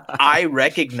 I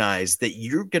recognize that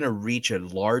you're going to reach a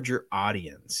larger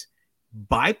audience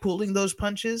by pulling those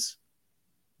punches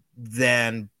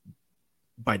than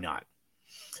by not.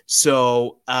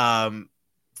 So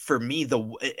for me,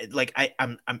 I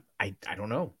don't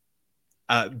know,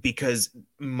 because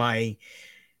my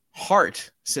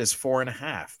heart says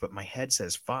 4.5, but my head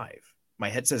says 5. My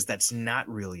head says that's not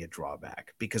really a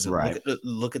drawback, because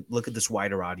look at this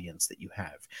wider audience that you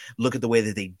have. Look at the way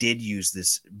that they did use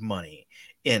this money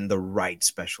in the right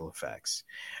special effects.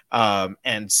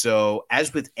 And so,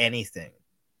 as with anything,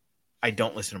 I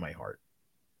don't listen to my heart.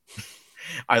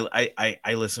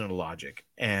 I listen to logic,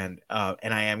 and I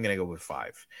am going to go with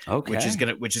 5, okay,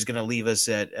 which is gonna leave us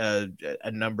at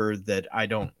a number that I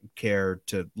don't care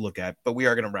to look at, but we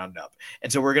are going to round up,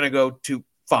 and so we're going to go to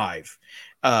 5.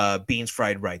 Beans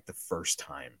fried right the first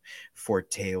time for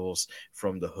Tales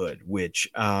from the Hood, which,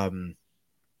 man,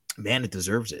 it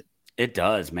deserves it. It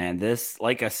does, man. This,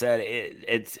 like I said,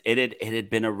 it had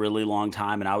been a really long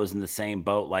time, and I was in the same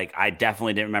boat. Like, I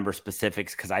definitely didn't remember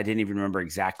specifics because I didn't even remember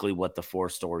exactly what the 4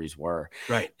 stories were.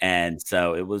 Right. And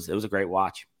so it was a great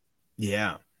watch.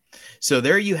 Yeah. So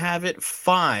there you have it.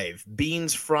 5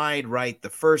 beans fried right the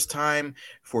first time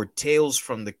for Tales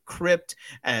from the Crypt,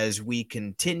 as we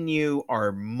continue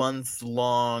our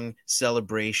month-long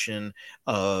celebration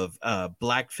of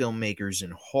Black filmmakers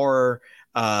in horror.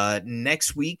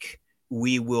 Next week,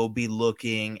 we will be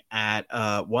looking at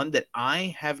one that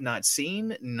I have not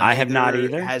seen. I have not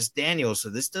either. Has Daniel, so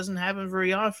this doesn't happen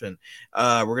very often.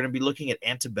 We're going to be looking at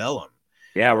Antebellum.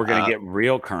 Yeah, we're going to get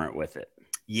real current with it.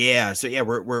 Yeah, so yeah,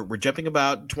 we're jumping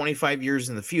about 25 years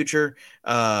in the future,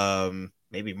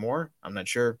 maybe more. I'm not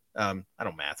sure. I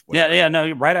don't math.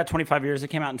 No, right at 25 years. It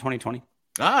came out in 2020.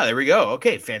 Ah, there we go.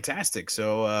 Okay, fantastic.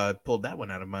 So pulled that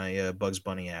one out of my Bugs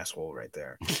Bunny asshole right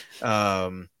there.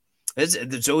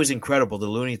 It's always incredible. The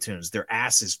Looney Tunes, their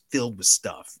ass is filled with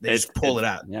stuff. They just pull it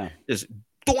out. Yeah, just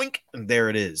doink, and there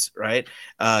it is. Right.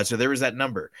 So there was that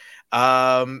number.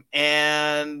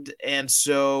 And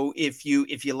so if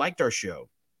you liked our show,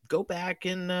 go back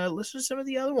and listen to some of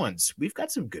the other ones. We've got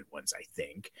some good ones, I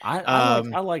think. I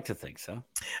like to think so.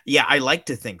 Yeah, I like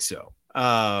to think so.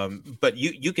 But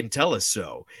you can tell us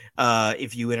so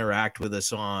if you interact with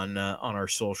us on our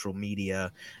social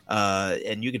media,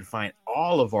 and you can find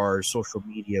all of our social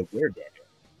media where,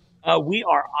 Daniel? We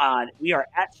are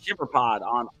at ShiverPod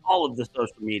on all of the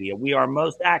social media. We are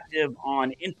most active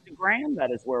on Instagram.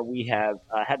 That is where we have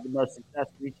had the most success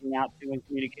reaching out to and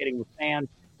communicating with fans.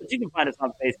 But you can find us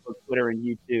on Facebook, Twitter, and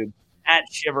YouTube at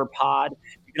ShiverPod.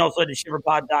 You can also go to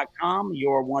shiverpod.com,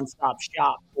 your one-stop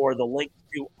shop for the links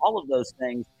to all of those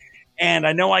things. And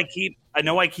I know I keep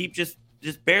just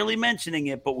barely mentioning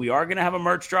it, but we are going to have a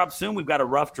merch drop soon. We've got a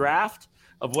rough draft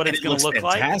of what it's going to look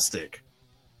like. Fantastic.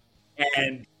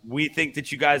 And we think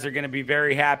that you guys are going to be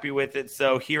very happy with it.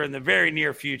 So here in the very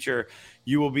near future,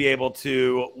 you will be able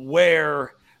to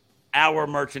wear our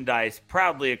merchandise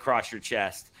proudly across your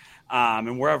chest,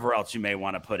 and wherever else you may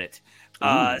want to put it.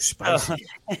 Spicy.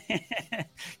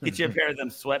 Get you a pair of them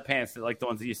sweatpants, like the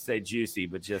ones that used to say juicy,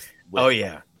 but just Oh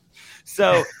yeah.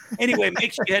 So anyway,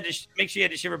 make sure you head to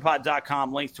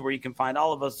shiverpod.com, links to where you can find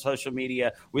all of us social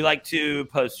media. We like to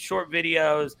post short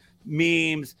videos,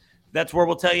 memes. That's where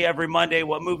we'll tell you every Monday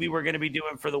what movie we're going to be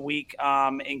doing for the week.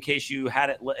 In case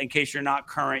you're not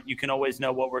current, you can always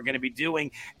know what we're going to be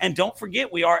doing. And don't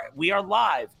forget, we are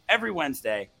live every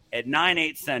Wednesday at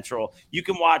 9/8 Central. You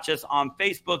can watch us on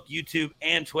Facebook, YouTube,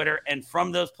 and Twitter. And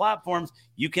from those platforms,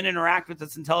 you can interact with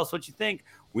us and tell us what you think.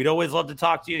 We'd always love to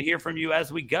talk to you and hear from you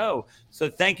as we go. So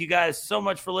thank you guys so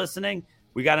much for listening.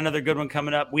 We got another good one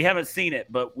coming up. We haven't seen it,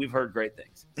 but we've heard great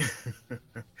things.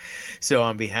 So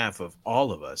on behalf of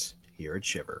all of us here at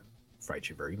Shiver, fight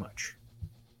you very much.